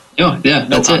are. Oh, yeah.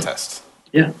 No contest.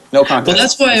 Yeah. No contest. Well,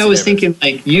 that's why I was thinking,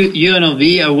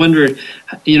 UNLV, I wondered,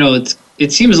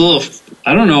 it seems a little,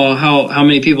 I don't know how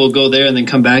many people go there and then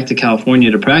come back to California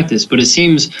to practice, but it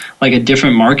seems like a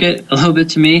different market a little bit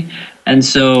to me. And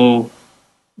so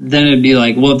then it'd be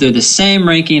like, well, if they're the same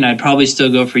ranking, I'd probably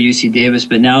still go for UC Davis,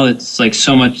 but now it's like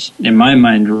so much, in my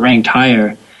mind, ranked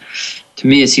higher. To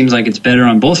me, it seems like it's better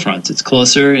on both fronts. It's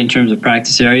closer in terms of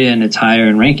practice area, and it's higher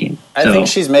in ranking. I think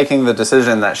she's making the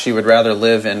decision that she would rather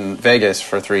live in Vegas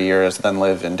for 3 years than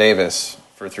live in Davis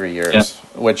for 3 years,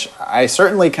 which I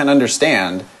certainly can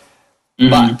understand,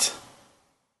 but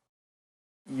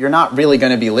you're not really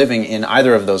going to be living in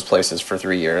either of those places for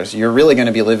 3 years. You're really going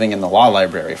to be living in the law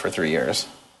library for 3 years.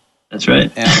 That's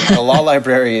right. And a law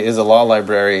library is a law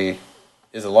library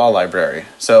is a law library.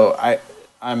 So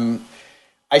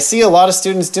I see a lot of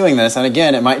students doing this, and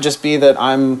again, it might just be that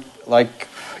I'm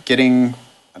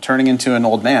turning into an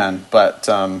old man, but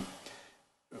the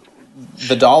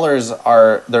dollars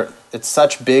are there. It's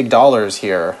such big dollars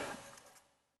here.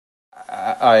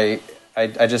 I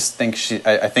I just think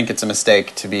I think it's a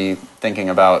mistake to be thinking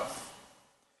about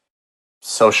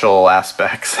social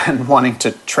aspects and wanting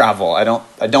to travel. I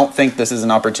don't think this is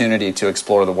an opportunity to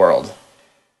explore the world.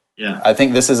 Yeah. I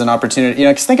think this is an opportunity,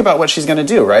 because think about what she's going to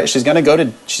do, right? She's going to go to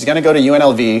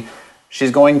UNLV.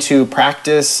 She's going to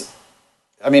practice.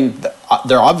 I mean,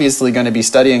 they're obviously going to be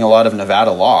studying a lot of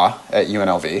Nevada law at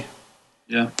UNLV.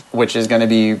 Yeah. Which is going to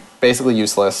be basically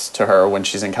useless to her when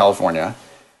she's in California.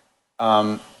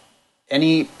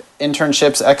 Any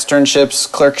internships,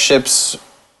 externships, clerkships,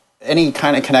 any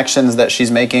kind of connections that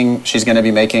she's making, she's going to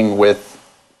be making with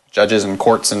judges and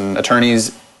courts and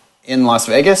attorneys in Las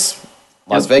Vegas.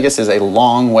 Las Vegas is a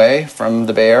long way from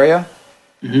the Bay Area.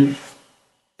 Mm-hmm.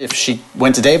 If she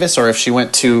went to Davis or if she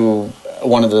went to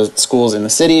one of the schools in the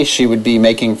city, she would be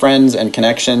making friends and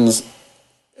connections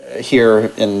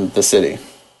here in the city.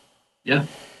 Yeah.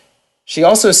 She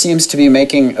also seems to be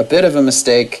making a bit of a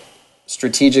mistake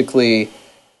strategically.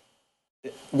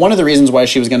 One of the reasons why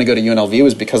she was going to go to UNLV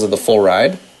was because of the full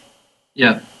ride.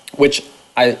 Yeah. Which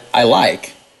I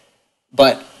like.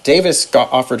 But Davis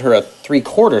offered her a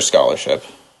 3/4 scholarship.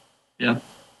 Yeah.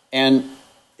 And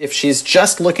if she's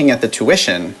just looking at the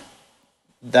tuition,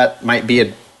 that might be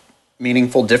a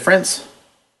meaningful difference.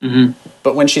 Mm-hmm.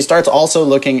 But when she starts also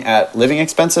looking at living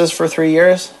expenses for 3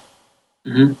 years,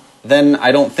 mm-hmm. then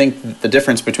I don't think the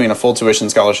difference between a full tuition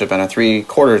scholarship and a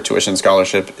 3/4 tuition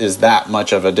scholarship is that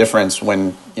much of a difference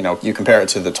when you compare it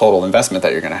to the total investment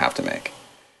that you're going to have to make.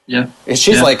 Yeah.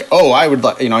 She's like, oh, I would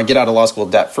get out of law school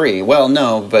debt free. Well,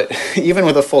 no, but even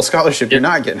with a full scholarship, you're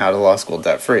not getting out of law school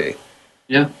debt free.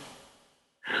 Yeah.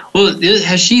 Well,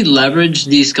 has she leveraged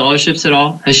these scholarships at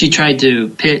all? Has she tried to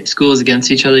pit schools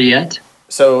against each other yet?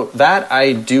 So that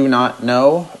I do not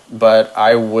know, but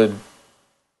I would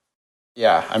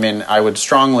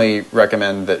strongly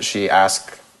recommend that she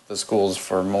ask the schools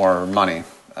for more money.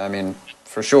 I mean,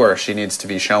 for sure, she needs to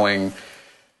be showing.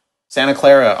 Santa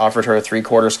Clara offered her a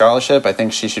 3/4 scholarship. I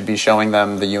think she should be showing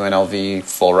them the UNLV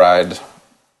full ride.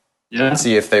 Yeah.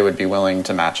 See if they would be willing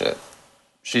to match it.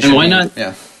 And why not?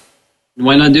 Yeah.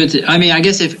 Why not do it? I mean, I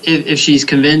guess if she's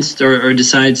convinced or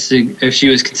decides to, if she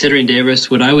was considering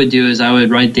Davis, what I would do is I would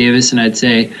write Davis and I'd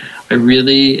say, I'm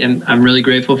really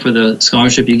grateful for the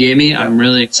scholarship you gave me. I'm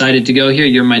really excited to go here.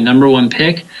 You're my number one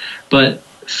pick, but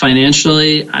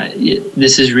financially,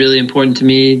 this is really important to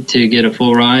me to get a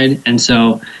full ride. And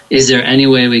so is there any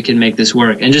way we can make this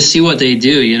work? And just see what they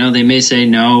do. They may say,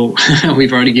 no,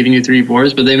 we've already given you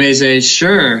 3/4, but they may say,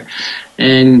 sure,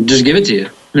 and just give it to you.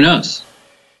 Who knows?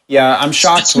 Yeah, I'm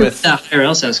shocked with that higher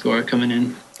LSAT score coming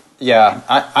in. Yeah,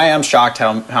 I am shocked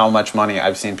how much money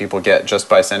I've seen people get just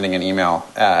by sending an email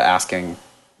asking,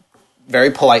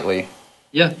 very politely,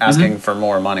 asking for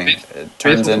more money. It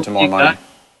turns into more money.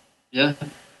 Yeah.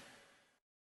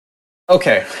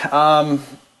 Okay.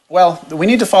 Well, we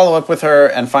need to follow up with her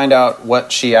and find out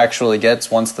what she actually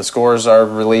gets once the scores are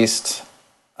released.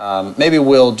 Maybe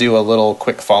we'll do a little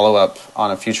quick follow-up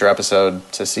on a future episode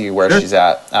to see where she's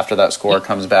at after that score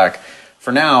comes back.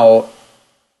 For now,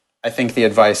 I think the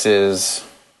advice is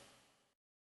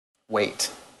wait.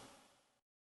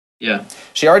 Yeah.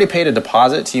 She already paid a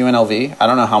deposit to UNLV. I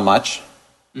don't know how much.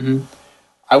 Mm-hmm.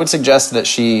 I would suggest that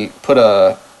she put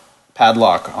a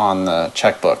padlock on the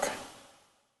checkbook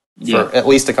for at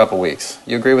least a couple weeks.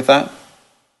 You agree with that?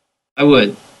 I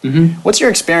would. Mm-hmm. What's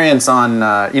your experience on,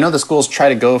 the schools try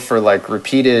to go for like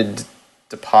repeated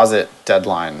deposit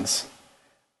deadlines.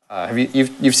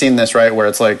 You've seen this, right? Where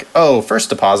it's like, oh, first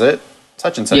deposit,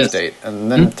 such and such date.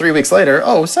 And then 3 weeks later,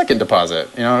 oh, second deposit,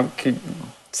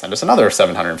 send us another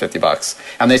 $750.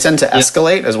 And they tend to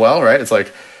escalate as well, right? It's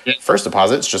like, first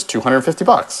deposit, it's just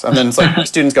 $250. And then it's like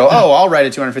students go, oh, I'll write a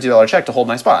 $250 check to hold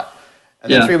my spot.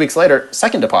 And then 3 weeks later,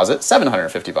 second deposit,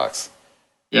 $750.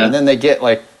 Yeah. And then they get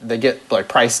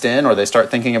priced in, or they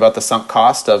start thinking about the sunk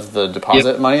cost of the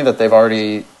deposit money that they've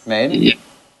already made. Yeah.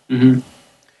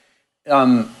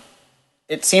 Mm-hmm.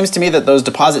 It seems to me that those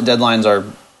deposit deadlines are,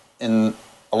 in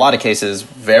a lot of cases,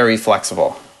 very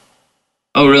flexible.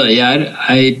 Oh, really? Yeah,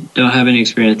 I don't have any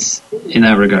experience in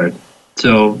that regard.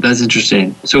 So that's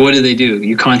interesting. So what do they do?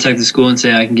 You contact the school and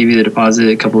say, I can give you the deposit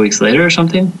a couple weeks later or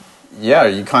something? Yeah,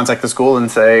 you contact the school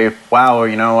and say, wow,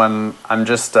 I'm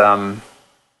just...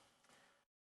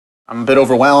 I'm a bit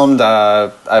overwhelmed.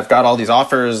 I've got all these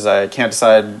offers. I can't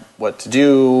decide what to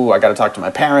do. I got to talk to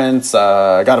my parents.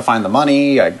 I got to find the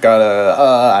money. I got to,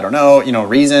 I don't know,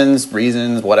 reasons,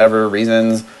 whatever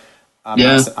reasons.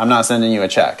 I'm not sending you a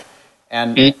check.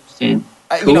 And, interesting.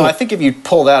 I think if you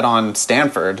pull that on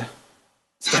Stanford's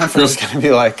going to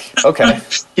be like, okay.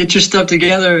 Get your stuff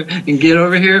together and get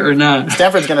over here or not.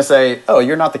 Stanford's going to say, oh,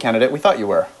 you're not the candidate we thought you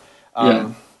were.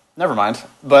 never mind.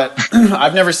 But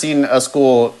I've never seen a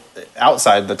school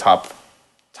outside the top,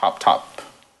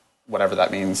 whatever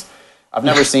that means. I've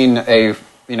never seen I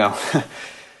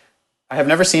have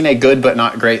never seen a good but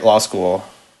not great law school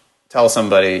tell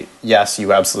somebody, yes,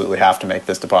 you absolutely have to make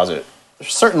this deposit.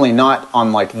 Certainly not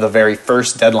on like the very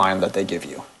first deadline that they give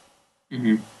you.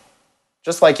 Mm-hmm.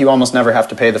 Just like you almost never have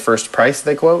to pay the first price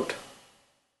they quote.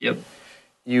 Yep.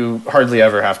 You hardly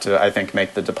ever have to, I think,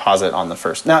 make the deposit on the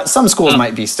first. Now, some schools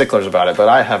might be sticklers about it, but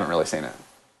I haven't really seen it.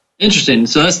 Interesting.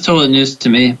 So that's total news to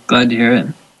me. Glad to hear it.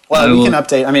 Well, we can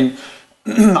update. I mean,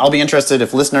 I'll be interested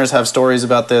if listeners have stories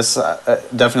about this.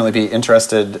 Definitely be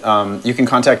interested. You can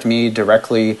contact me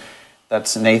directly.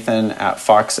 That's Nathan at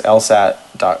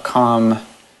foxlsat.com.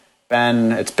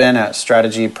 It's Ben at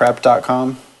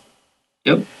strategyprep.com.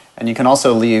 Yep. And you can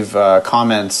also leave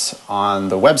comments on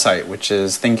the website, which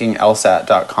is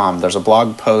thinkinglsat.com. There's a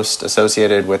blog post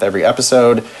associated with every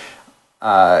episode.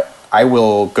 I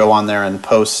will go on there and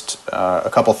post a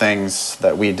couple things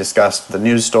that we discussed, the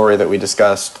news story that we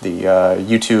discussed, the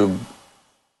YouTube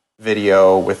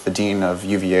video with the dean of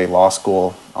UVA Law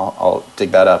School. I'll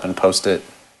dig that up and post it.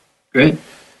 Great.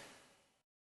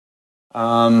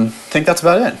 I think that's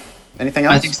about it. Anything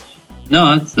else? I think so.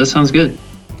 No, that sounds good.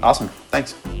 Awesome.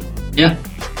 Thanks. Yeah.